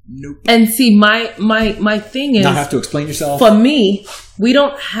 nope. And see, my thing is, not have to explain yourself. For me, we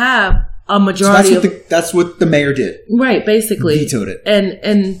don't have a majority that's what the mayor did. Right, basically. Vetoed it.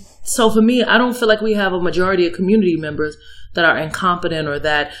 And so for me, I don't feel like we have a majority of community members that are incompetent or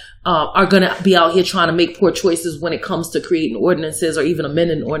that are going to be out here trying to make poor choices when it comes to creating ordinances or even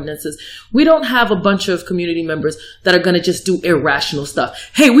amending ordinances. We don't have a bunch of community members that are going to just do irrational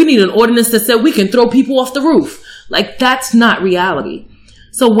stuff. Hey, we need an ordinance that said we can throw people off the roof. Like, that's not reality.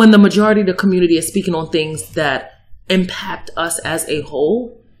 So when the majority of the community is speaking on things that impact us as a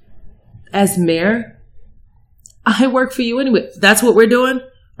whole, as mayor, I work for you anyway. That's what we're doing?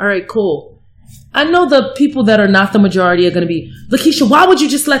 All right, cool. I know the people that are not the majority are going to be, Lakeisha, why would you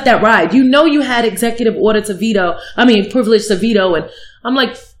just let that ride? You know you had executive order to veto. Privilege to veto. And I'm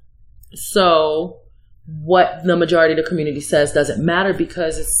like, so what the majority of the community says doesn't matter,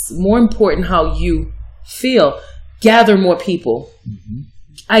 because it's more important how you feel. Gather more people. Mm-hmm.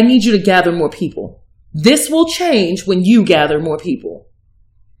 I need you to gather more people. This will change when you gather more people.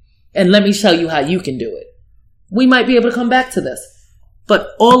 And let me tell you how you can do it. We might be able to come back to this.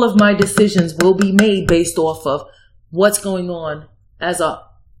 But all of my decisions will be made based off of what's going on as a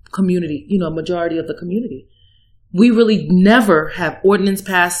community, a majority of the community. We really never have ordinance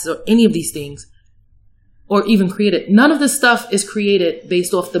passed or any of these things, or even created. None of this stuff is created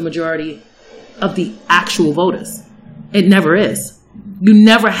based off the majority of the actual voters. It never is. You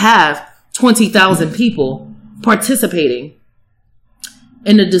never have 20,000 people participating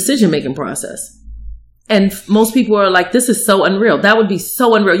in the decision-making process. And most people are like, this is so unreal. That would be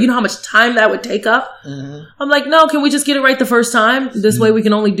so unreal. You know how much time that would take up? Mm-hmm. I'm like, no, can we just get it right the first time? This way we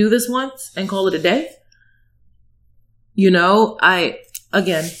can only do this once and call it a day.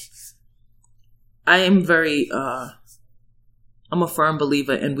 I am very, I'm a firm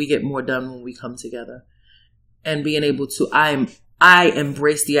believer, and we get more done when we come together. And being able to, I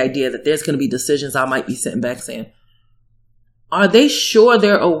embrace the idea that there's going to be decisions I might be sitting back saying, are they sure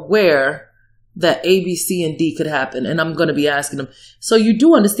they're aware that A, B, C, and D could happen? And I'm going to be asking them, so you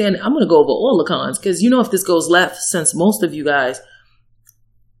do understand, I'm going to go over all the cons, because if this goes left, since most of you guys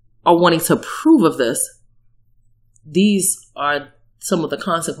are wanting to approve of this, these are some of the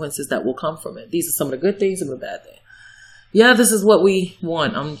consequences that will come from it. These are some of the good things and the bad things. Yeah, this is what we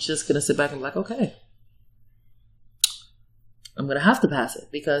want. I'm just going to sit back and be like, okay, I'm going to have to pass it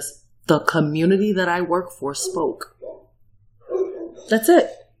because the community that I work for spoke. That's it.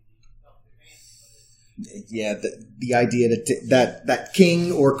 Yeah, the idea that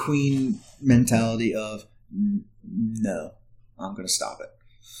king or queen mentality of no, I'm going to stop it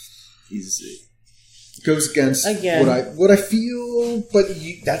goes against what I feel. But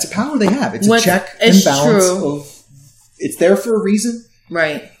that's a power they have. It's a check and balance of. It's there for a reason,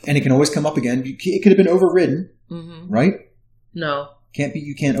 right? And it can always come up again. It could have been overridden, right? No, can't be.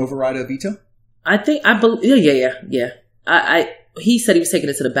 You can't override a veto. I believe. Yeah. He said he was taking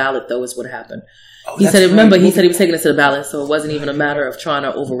it to the ballot, though, is what happened. Oh, he said, remember, he said he was taking it to the ballot, so it wasn't even a matter of trying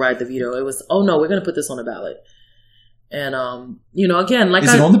to override the veto. It was, oh no, we're going to put this on the ballot. And, again, like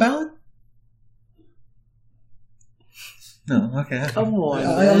is it on the ballot? No, okay. Come on,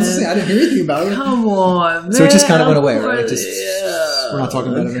 I was saying, I didn't hear anything about it. Come on, man. So it just kind of went away, right? We're not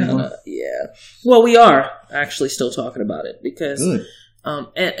talking about it anymore. Yeah. Well, we are actually still talking about it because, good.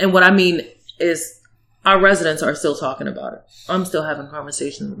 And what I mean is our residents are still talking about it. I'm still having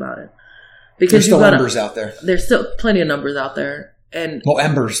conversations about it. Because There's still embers out there. There's still plenty of numbers out there. And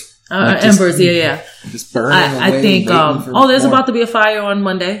Embers. embers, yeah. Just burning away. I think, there's about to be a fire on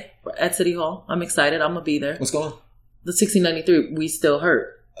Monday at City Hall. I'm excited. I'm going to be there. What's going on? The 1693 We Still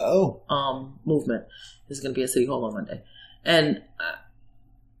Hurt movement is going to be at City Hall on Monday. And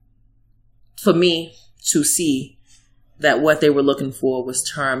for me to see that what they were looking for was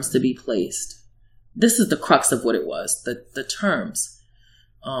terms to be placed. This is the crux of what it was. The terms,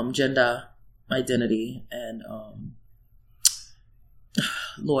 gender identity, and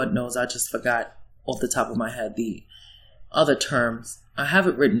Lord knows I just forgot off the top of my head the other terms. I have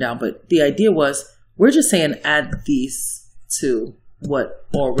it written down, but the idea was we're just saying add these to what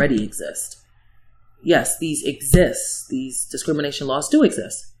already exists. Yes, these exist. These discrimination laws do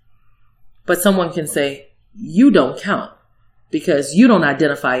exist. But someone can say, you don't count because you don't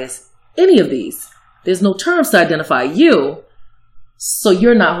identify as any of these. There's no terms to identify you, so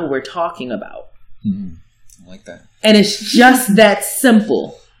you're not who we're talking about. Mm-hmm. I like that. And it's just that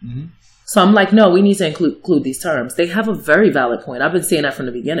simple. Mm-hmm. So I'm like, no, we need to include these terms. They have a very valid point. I've been saying that from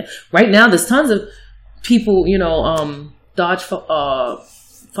the beginning. Right now, there's tons of people, Dodge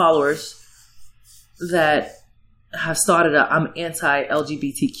followers that have started a I'm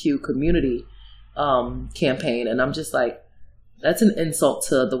anti-LGBTQ community campaign. And I'm just like, that's an insult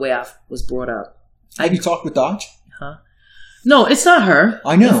to the way I was brought up. Have you talked with Dodge? Huh? No, it's not her.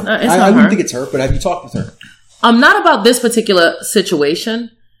 I know. I wouldn't think it's her, but have you talked with her? Not about this particular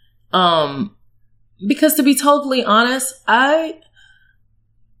situation. Because to be totally honest, I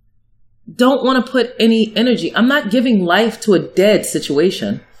don't want to put any energy. I'm not giving life to a dead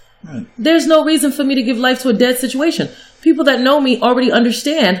situation. Right. There's no reason for me to give life to a dead situation. People that know me already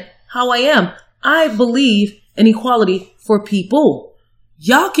understand how I am. I believe in equality for people.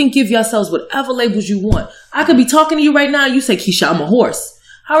 Y'all can give yourselves whatever labels you want. I could be talking to you right now. You say, Keisha, I'm a horse.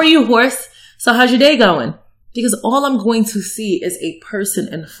 How are you, horse? So how's your day going? Because all I'm going to see is a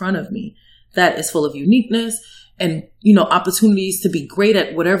person in front of me that is full of uniqueness and, opportunities to be great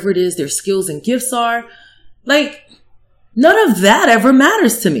at whatever it is their skills and gifts are. Like, none of that ever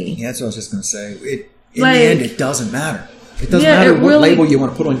matters to me. Yeah, that's what I was just going to say. In the end, it doesn't matter. It doesn't matter what label you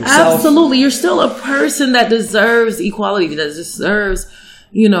want to put on yourself. Absolutely. You're still a person that deserves equality, that deserves,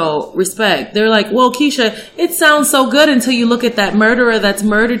 respect. They're like, well, Keisha, it sounds so good until you look at that murderer that's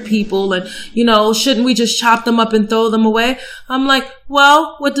murdered people and, shouldn't we just chop them up and throw them away? I'm like,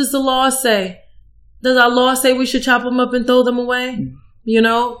 well, what does the law say? Does our law say we should chop them up and throw them away?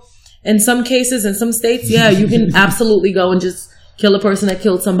 In some cases, in some states, yeah, you can absolutely go and just kill a person that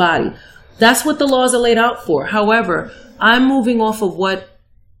killed somebody. That's what the laws are laid out for. However, I'm moving off of what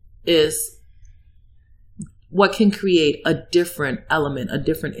can create a different element, a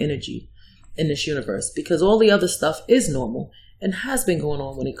different energy in this universe, because all the other stuff is normal and has been going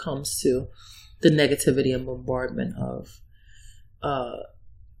on when it comes to the negativity and bombardment of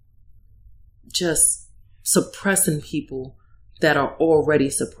just suppressing people that are already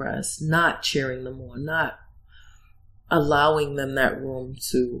suppressed, not cheering them on, not allowing them that room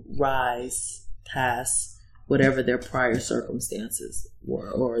to rise past whatever their prior circumstances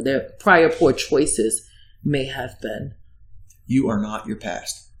were or their prior poor choices may have been. You are not your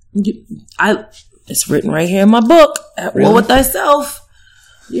past. It's written right here in my book, At War with Thyself.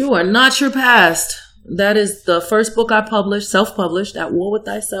 You are not your past. That is the first book I published, self-published, At War with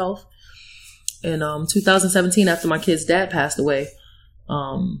Thyself, in 2017 after my kid's dad passed away.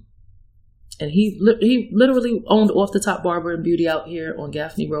 And he literally owned Off the Top Barber and Beauty out here on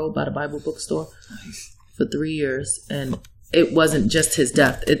Gaffney Road by the Bible bookstore for 3 years. And it wasn't just his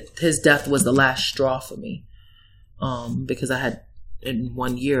death. His death was the last straw for me. Because I had, in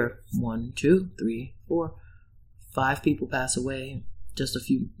 1 year, 1, 2, 3, 4, 5 people pass away. Just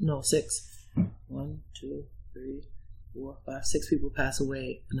 6. 1, 2, 3, 4, 5, 6 people pass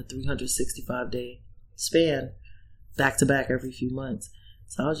away in a 365-day span, back to back every few months.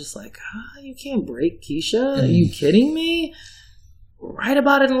 So I was just like, you can't break, Keisha. Are you kidding me? Write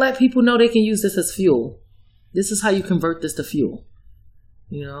about it and let people know they can use this as fuel. This is how you convert this to fuel.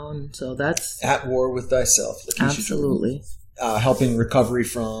 And so that's... At War with Thyself. Absolutely. Helping recovery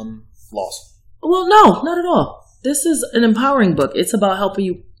from loss. Well, no, not at all. This is an empowering book. It's about helping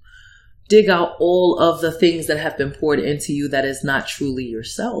you dig out all of the things that have been poured into you that is not truly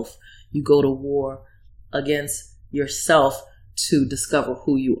yourself. You go to war against yourself to discover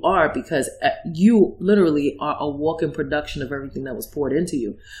who you are, because you literally are a walking production of everything that was poured into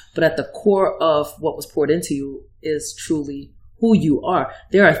you. But at the core of what was poured into you is truly who you are.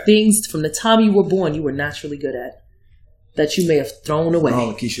 There are things from the time you were born you were naturally good at that you may have thrown away.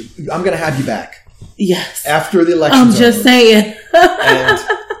 Oh, Keisha, I'm going to have you back. Yes. After the election. I'm just saying. And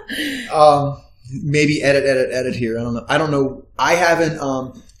maybe edit here. I don't know. I haven't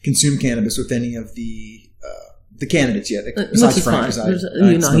consumed cannabis with any of the candidates yet, besides Which is Frank.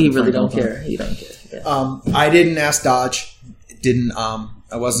 fine. He He really don't care. He don't care. Yeah. I didn't ask Dodge.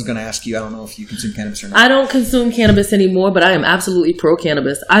 I wasn't going to ask you. I don't know if you consume cannabis or not. I don't consume cannabis anymore, but I am absolutely pro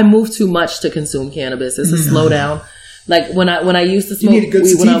cannabis. I move too much to consume cannabis. It's a slowdown. Like when I used to smoke need a good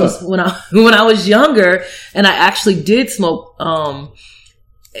weed sativa. when I was younger, and I actually did smoke.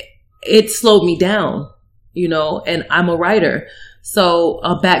 It slowed me down, and I'm a writer. So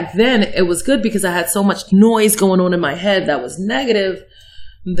back then it was good because I had so much noise going on in my head that was negative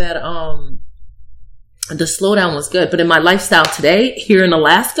that the slowdown was good. But in my lifestyle today here in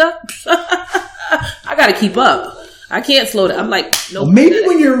Alaska, I got to keep up. I can't slow down. I'm like, nope. Well, maybe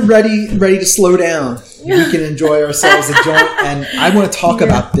when you're ready to slow down, we can enjoy ourselves a joint. And I want to talk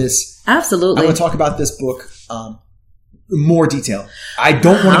about this. Absolutely. I want to talk about this book more detail. I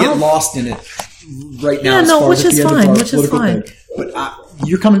don't want to get lost in it right now. Yeah, as no, far which as at is the end fine. of our Which is political fine. thing. But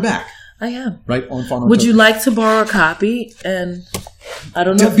you're coming back, I am. right? On Farm Would you like to borrow a copy? And I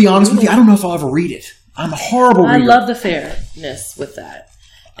don't know. To be honest with you, I don't know if I'll ever read it. I'm a horrible I reader. love the fairness with that.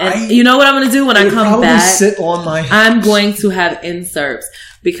 And you know what I'm going to do when I come probably back? sit on my. I'm going to have inserts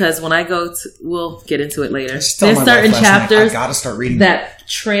because when I go to, we'll get into it later. Just tell There's my certain wife last night, chapters I gotta start reading that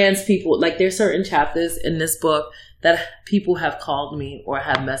trans people, like there's certain chapters in this book that people have called me or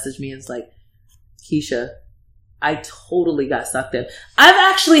have messaged me and it's like, Keisha, I totally got sucked in.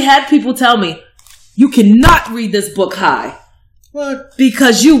 I've actually had people tell me, you cannot read this book high. What?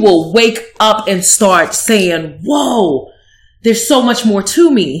 Because you will wake up and start saying, whoa, there's so much more to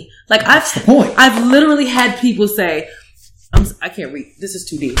me. Like That's the point. I've literally had people say, I can't read. This is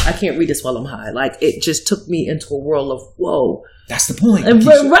too deep. I can't read this while I'm high. Like it just took me into a world of whoa. That's the point.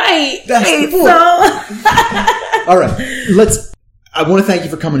 Right. That's the point. So All right. I want to thank you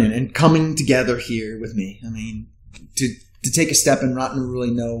for coming in and coming together here with me. I mean, to take a step and not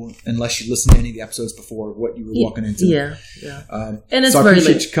really know, unless you listened to any of the episodes before, what you were walking into. Yeah. And it's so I very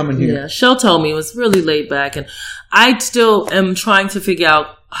appreciate late. you coming here. Yeah. Shell told me it was really laid back, and I still am trying to figure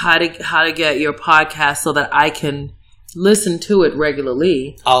out how to get your podcast so that I can listen to it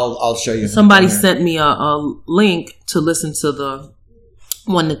regularly. I'll show you. Somebody sent me a link to listen to the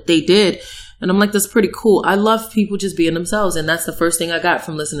one that they did. And I'm like, that's pretty cool. I love people just being themselves. And that's the first thing I got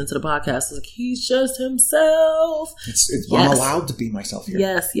from listening to the podcast. It's like, he's just himself. I'm allowed to be myself here.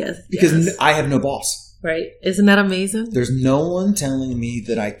 Yes. Because I have no boss. Right. Isn't that amazing? There's no one telling me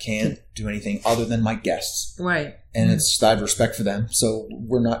that I can't do anything other than my guests. Right. And I have respect for them. So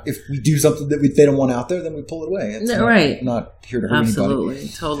we're not, if we do something that they don't want out there, then we pull it away. It's right. Not here to hurt Absolutely.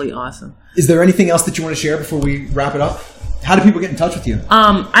 anybody. Totally awesome. Is there anything else that you want to share before we wrap it up? How do people get in touch with you?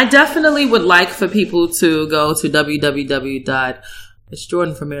 I definitely would like for people to go to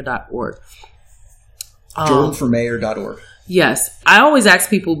www.jordanformayor.org. jordanformayor.org. Yes. I always ask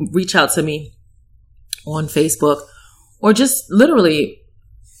people reach out to me on Facebook or just literally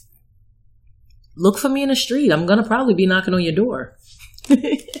look for me in the street. I'm going to probably be knocking on your door.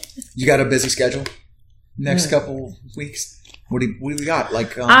 You got a busy schedule next couple weeks? What do we got?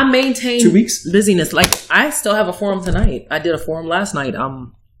 Like I maintain 2 weeks busyness. Like I still have a forum tonight. I did a forum last night.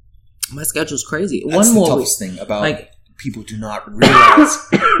 My schedule's crazy. That's One more the week. toughest thing about people do not realize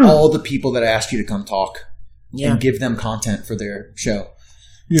all the people that asked you to come talk and give them content for their show.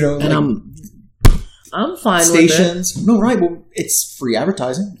 You know, and I'm fine stations. with it. No, right. Well, it's free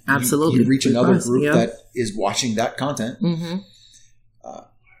advertising. Absolutely. You reach Free another press, group yeah. that is watching that content. Mm-hmm.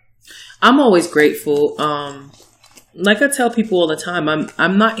 I'm always grateful. Like I tell people all the time,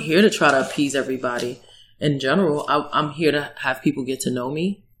 I'm not here to try to appease everybody. In general, I'm here to have people get to know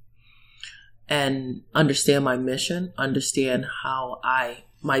me and understand my mission, understand how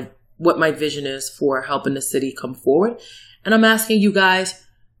what my vision is for helping the city come forward. And I'm asking you guys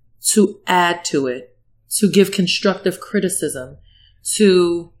to add to it, to give constructive criticism,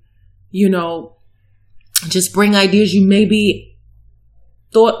 to, just bring ideas you maybe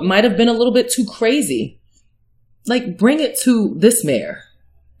thought might have been a little bit too crazy. Like, bring it to this mayor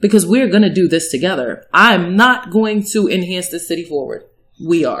because we're going to do this together. I'm not going to enhance the city forward.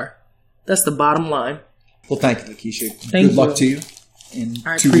 We are. That's the bottom line. Well, thank you, Lakeisha. Thank Good luck to you in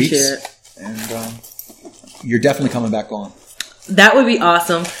 2 weeks. It. And you're definitely coming back on. That would be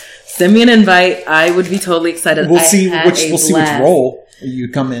awesome. Send me an invite. I would be totally excited. We'll see which role you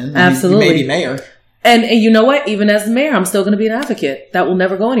come in. Absolutely. You may be mayor. And you know what? Even as the mayor, I'm still going to be an advocate. That will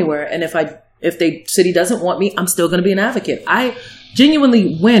never go anywhere. And if the city doesn't want me, I'm still going to be an advocate. I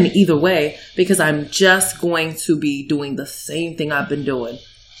genuinely win either way because I'm just going to be doing the same thing I've been doing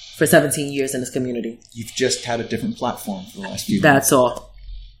for 17 years in this community. You've just had a different platform for the last few That's all.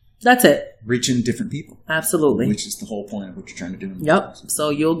 That's it. reaching different people. Absolutely. Which is the whole point of what you're trying to do. Yep.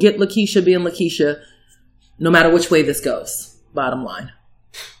 So you'll get Lakeisha being Lakeisha no matter which way this goes. Bottom line.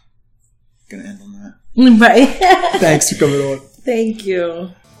 Gonna end on that. Right. Thanks for coming on. Thank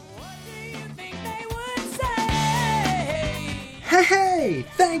you. Hey,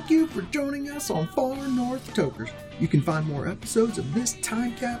 thank you for joining us on Far North Tokers. You can find more episodes of this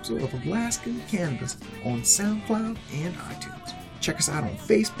time capsule of Alaskan cannabis on SoundCloud and iTunes. Check us out on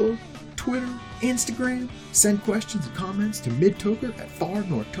Facebook, Twitter, Instagram. Send questions and comments to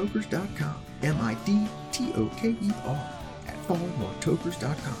midtoker@farnorthtokers.com.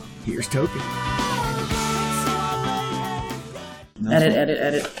 MIDTOKER@farnorthtokers.com. Here's Token.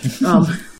 Edit.